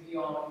policy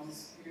beyond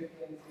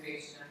European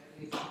integration and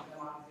relations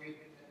among the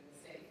European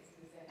states,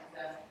 in the sense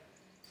that,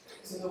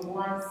 so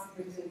once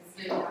Britain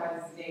still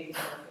has NATO,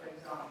 for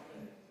example,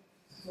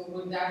 so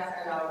would that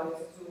allow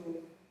it to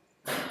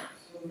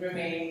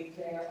remain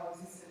playing a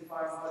consistent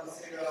foreign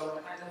policy role,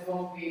 and there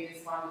won't be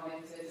this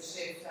fundamental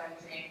shift and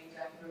change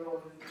that we're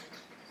all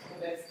sort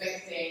of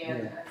expecting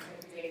and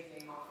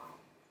speculating on?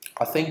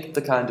 I think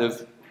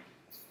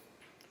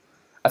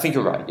I think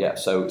you're right, yeah.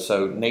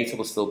 So NATO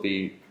will still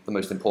be the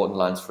most important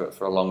lines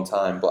for a long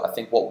time, but I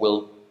think what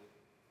will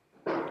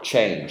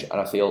change, and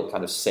I feel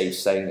kind of safe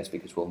saying this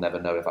because we'll never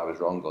know if I was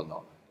wrong or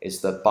not,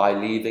 is that by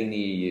leaving the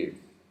EU,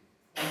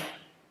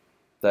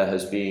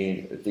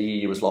 the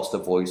EU has lost a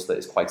voice that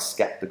is quite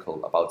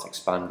sceptical about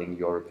expanding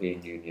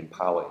European Union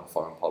power in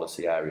foreign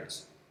policy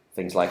areas.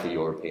 Things like a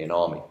European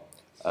army,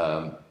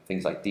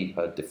 things like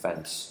deeper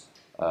defence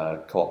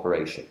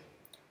cooperation.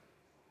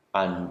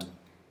 And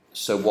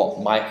so what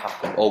might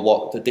happen, or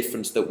what the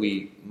difference that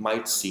we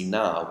might see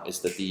now, is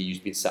that the EU's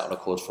been set on a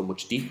course for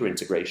much deeper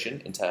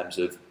integration in terms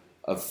of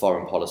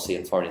foreign policy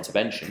and foreign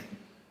intervention,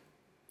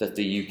 that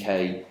the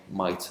UK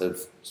might have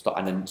started,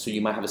 and then, so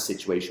you might have a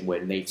situation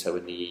where NATO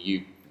and the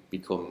EU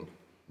become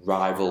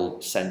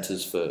rival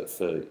centres for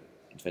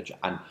intervention,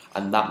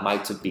 and that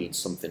might have been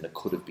something that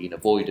could have been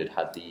avoided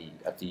had the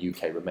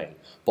UK remained.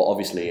 But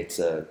obviously, it's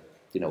a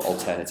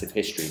alternative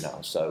history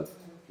now, so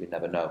we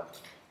never know.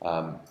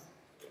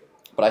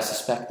 But I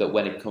suspect that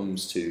when it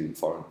comes to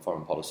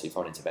foreign policy,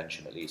 foreign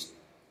intervention, at least,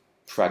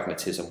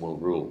 pragmatism will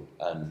rule,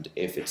 and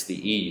if it's the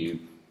EU,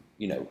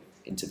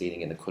 intervening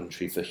in the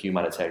country for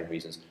humanitarian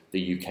reasons,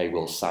 the UK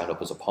will sign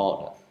up as a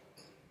partner,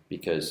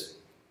 because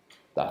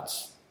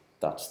that's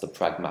the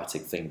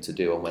pragmatic thing to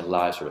do. And when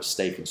lives are at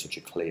stake in such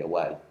a clear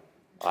way,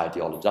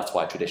 ideology, that's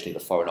why traditionally the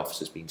Foreign Office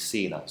has been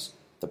seen as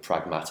the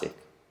pragmatic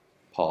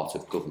part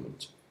of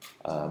government.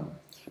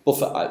 But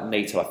for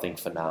NATO, I think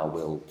for now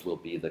will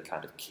be the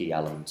kind of key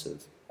element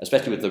of,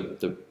 especially with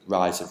the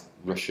rise of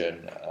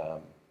Russian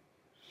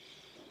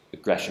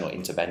aggression or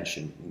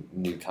intervention,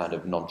 new kind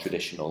of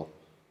non-traditional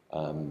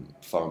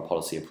foreign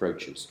policy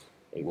approaches.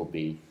 It will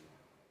be,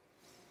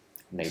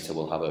 NATO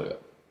will have a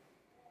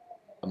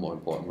more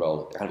important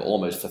role, kind of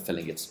almost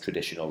fulfilling its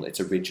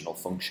original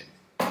function.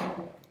 And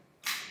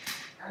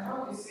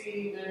how do you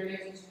see the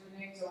relationship with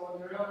NATO, or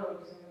the role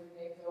of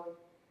NATO,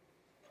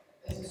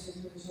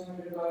 especially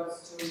with regards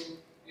to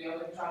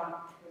the Trump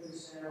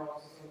position, or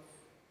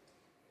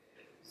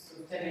sort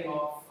of telling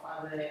off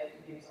other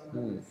NATO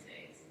member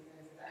states?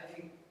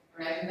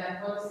 I think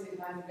that policy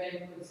has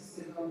been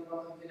consistent on the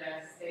part of the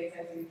United States.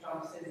 I think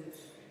Trump says it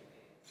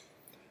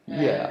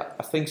differently. Yeah,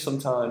 I think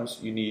sometimes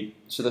you need.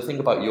 So the thing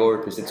about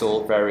Europe is it's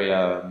all very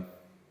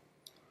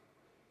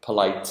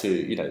polite to,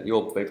 you're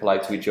all very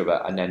polite to each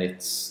other, and then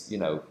it's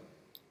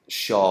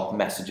sharp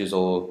messages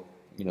or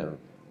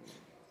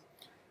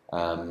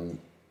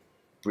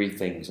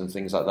briefings and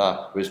things like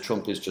that. Whereas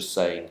Trump is just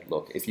saying,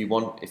 look, if you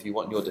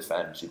want your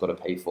defence, you've got to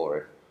pay for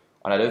it.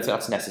 And I don't think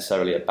that's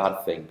necessarily a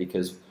bad thing,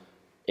 because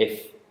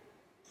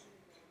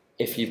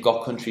if you've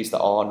got countries that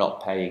are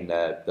not paying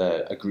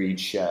their agreed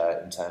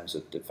share in terms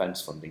of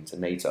defence funding to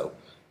NATO,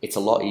 it's a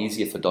lot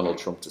easier for Donald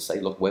Trump to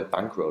say, look, we're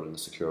bankrolling the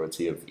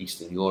security of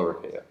Eastern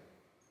Europe here,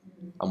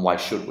 and why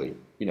should we,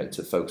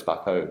 to folks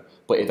back home.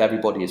 But if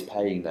everybody is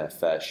paying their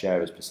fair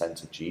share as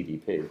percent of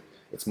GDP,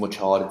 it's much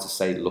harder to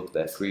say, look,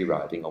 they're free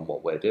riding on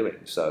what we're doing.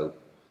 So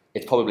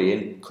it's probably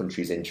in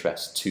countries'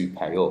 interest to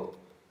pay up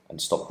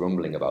and stop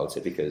grumbling about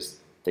it, because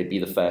they'd be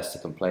the first to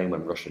complain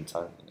when Russian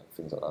tanks,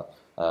 things like that.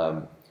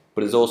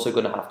 But there's also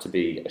going to have to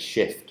be a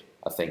shift,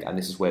 I think, and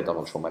this is where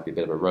Donald Trump might be a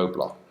bit of a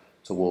roadblock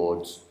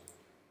towards,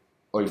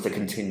 or is the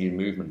continued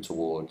movement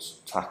towards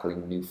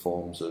tackling new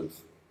forms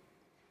of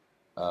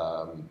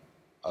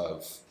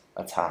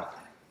attack,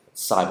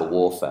 cyber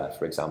warfare,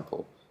 for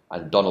example,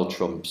 and Donald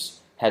Trump's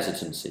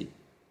hesitancy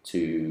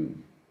to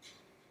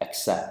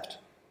accept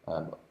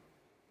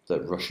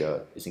that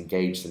Russia is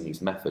engaged in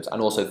these methods,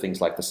 and also things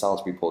like the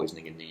Salisbury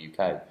poisoning in the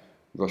UK.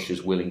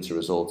 Russia's willing to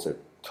resort to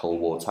Cold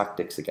War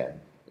tactics again,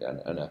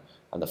 and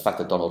the fact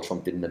that Donald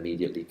Trump didn't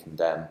immediately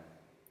condemn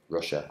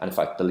Russia, and in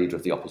fact the leader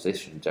of the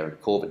opposition, Jeremy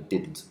Corbyn,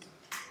 didn't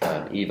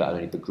either, and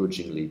only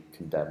begrudgingly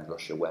condemned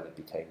Russia when it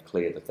became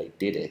clear that they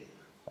did it,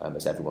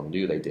 as everyone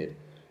knew they did.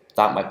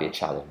 That might be a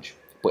challenge.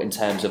 But in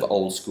terms of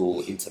old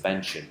school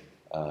intervention,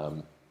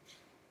 Donald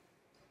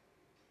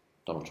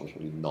Trump's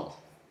really not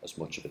as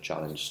much of a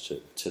challenge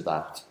to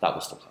that. That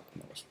will still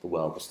happen. The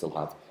world will still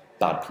have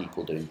bad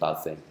people doing bad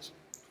things.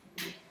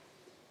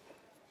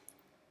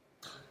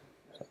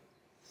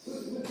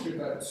 With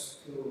regards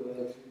to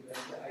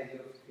the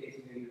idea of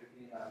creating a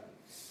European army,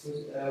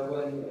 because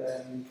when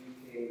the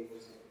UK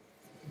was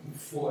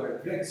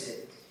before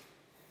Brexit,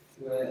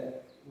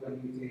 when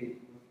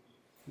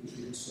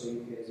UK saw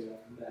UK as a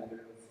member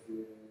of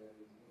the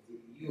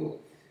EU,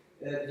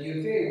 the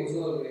UK was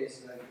always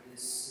like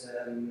this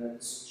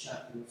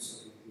champion of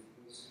sovereignty.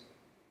 It was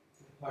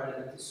the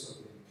parliament is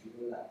sovereignty, you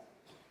know that.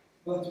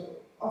 But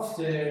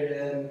after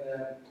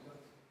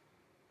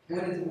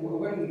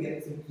when we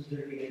get into the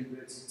real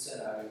Brexit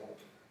scenario,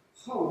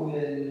 how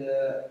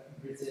will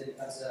Britain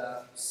as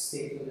a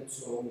state on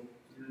its own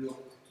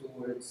look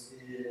towards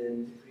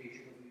the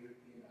creation of the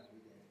European army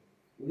then?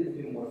 Will it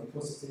be more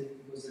positive,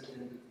 because at the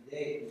end of the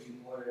day it will be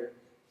more,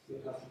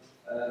 you'll have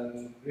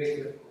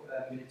greater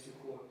military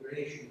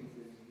cooperation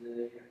with the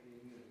European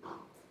Union?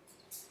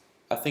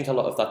 I think a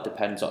lot of that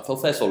depends on, well,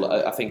 first of all,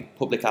 I think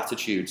public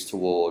attitudes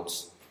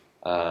towards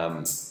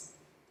and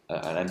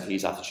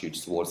MPs'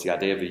 attitudes towards the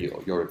idea of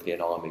a European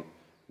army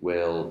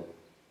will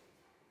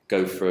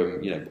go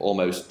from,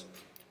 almost,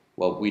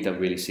 well, we don't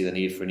really see the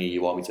need for an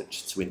EU army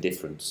to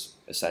indifference,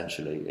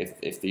 essentially.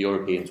 If the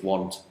Europeans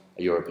want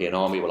a European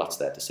army, well, that's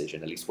their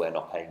decision. At least we're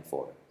not paying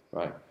for it,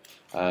 right?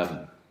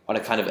 On a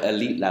kind of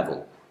elite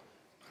level,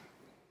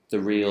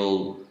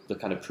 the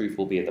kind of proof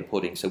will be in the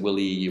pudding. So will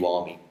the EU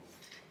army,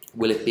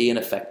 will it be an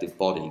effective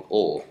body?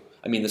 Or,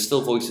 I mean, there's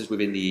still voices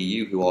within the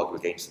EU who argue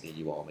against an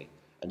EU army.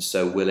 And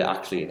so will it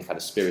actually, in a kind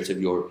of spirit of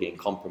European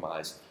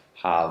compromise,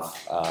 have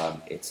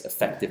its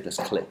effectiveness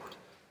clipped?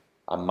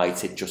 And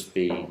might it just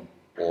be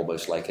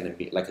almost like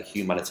a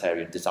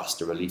humanitarian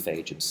disaster relief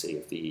agency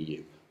of the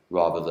EU,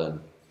 rather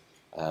than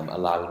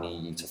allowing the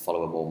EU to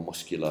follow a more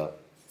muscular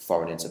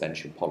foreign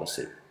intervention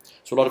policy?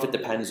 So a lot of it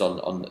depends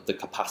on the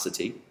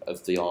capacity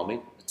of the army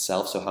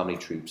itself, so how many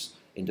troops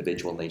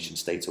individual nation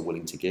states are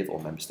willing to give,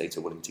 or member states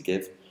are willing to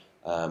give.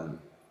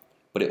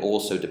 But it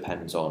also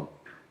depends on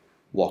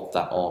what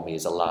that army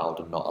is allowed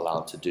and not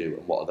allowed to do,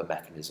 and what are the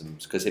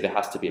mechanisms. Because if it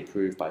has to be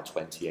approved by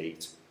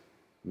 28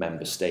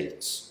 member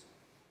states,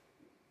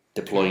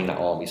 deploying that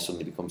army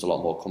suddenly becomes a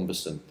lot more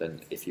cumbersome than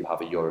if you have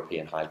a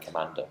European High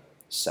Commander,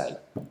 say,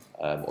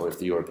 or if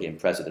the European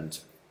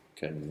President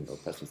or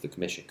President of the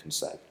Commission can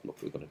say, look,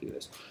 we're going to do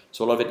this.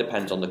 So a lot of it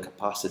depends on the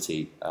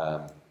capacity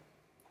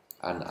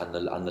and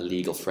the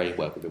legal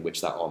framework within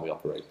which that army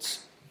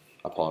operates,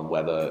 upon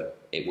whether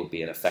it would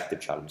be an effective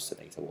challenge to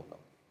NATO or not.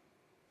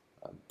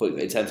 But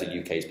in terms of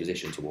UK's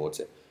position towards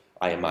it,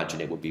 I imagine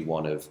it would be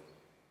one of,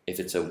 if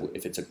it's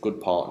a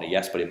good partner,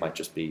 yes, but it might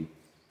just be,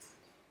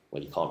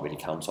 well, you can't really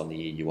count on the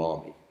EU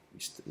army.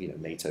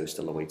 NATO is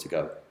still a way to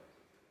go.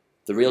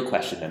 The real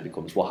question then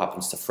becomes, what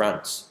happens to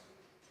France?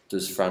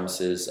 Does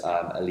France's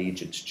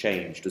allegiance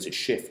change? Does it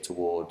shift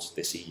towards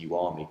this EU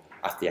army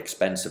at the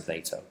expense of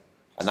NATO?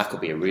 And that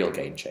could be a real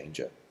game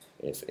changer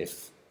if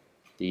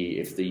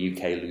the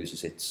UK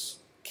loses its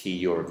key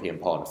European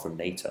partner from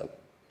NATO.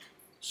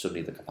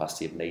 Suddenly the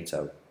capacity of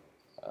NATO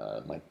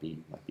might be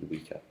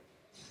weaker,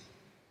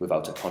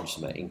 without a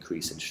consummate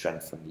increase in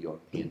strength from the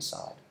European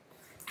side.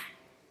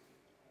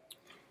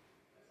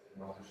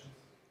 More questions?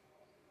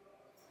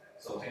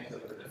 So thank you.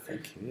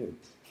 Thank you.